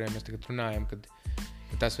līmeni, par kuriem mēs tagad runājam, kad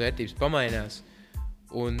tās vērtības pamainās,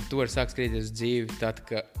 un tu vari sākt skatīties dzīvi tād,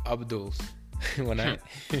 ka Abduls, vai ne?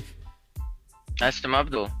 Esam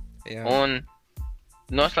Abdul. Jā. Un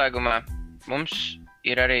noslēgumā mums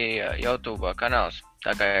ir arī YouTube kanāls,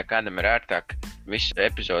 tā kā ja kādam ir ērtāk, viss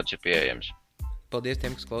epizodes ir pieejams. Paldies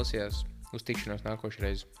tiem, kas klausījās. Uz tikšanos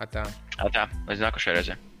nākošreiz. Atā. Līdz nākošajai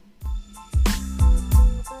reizei.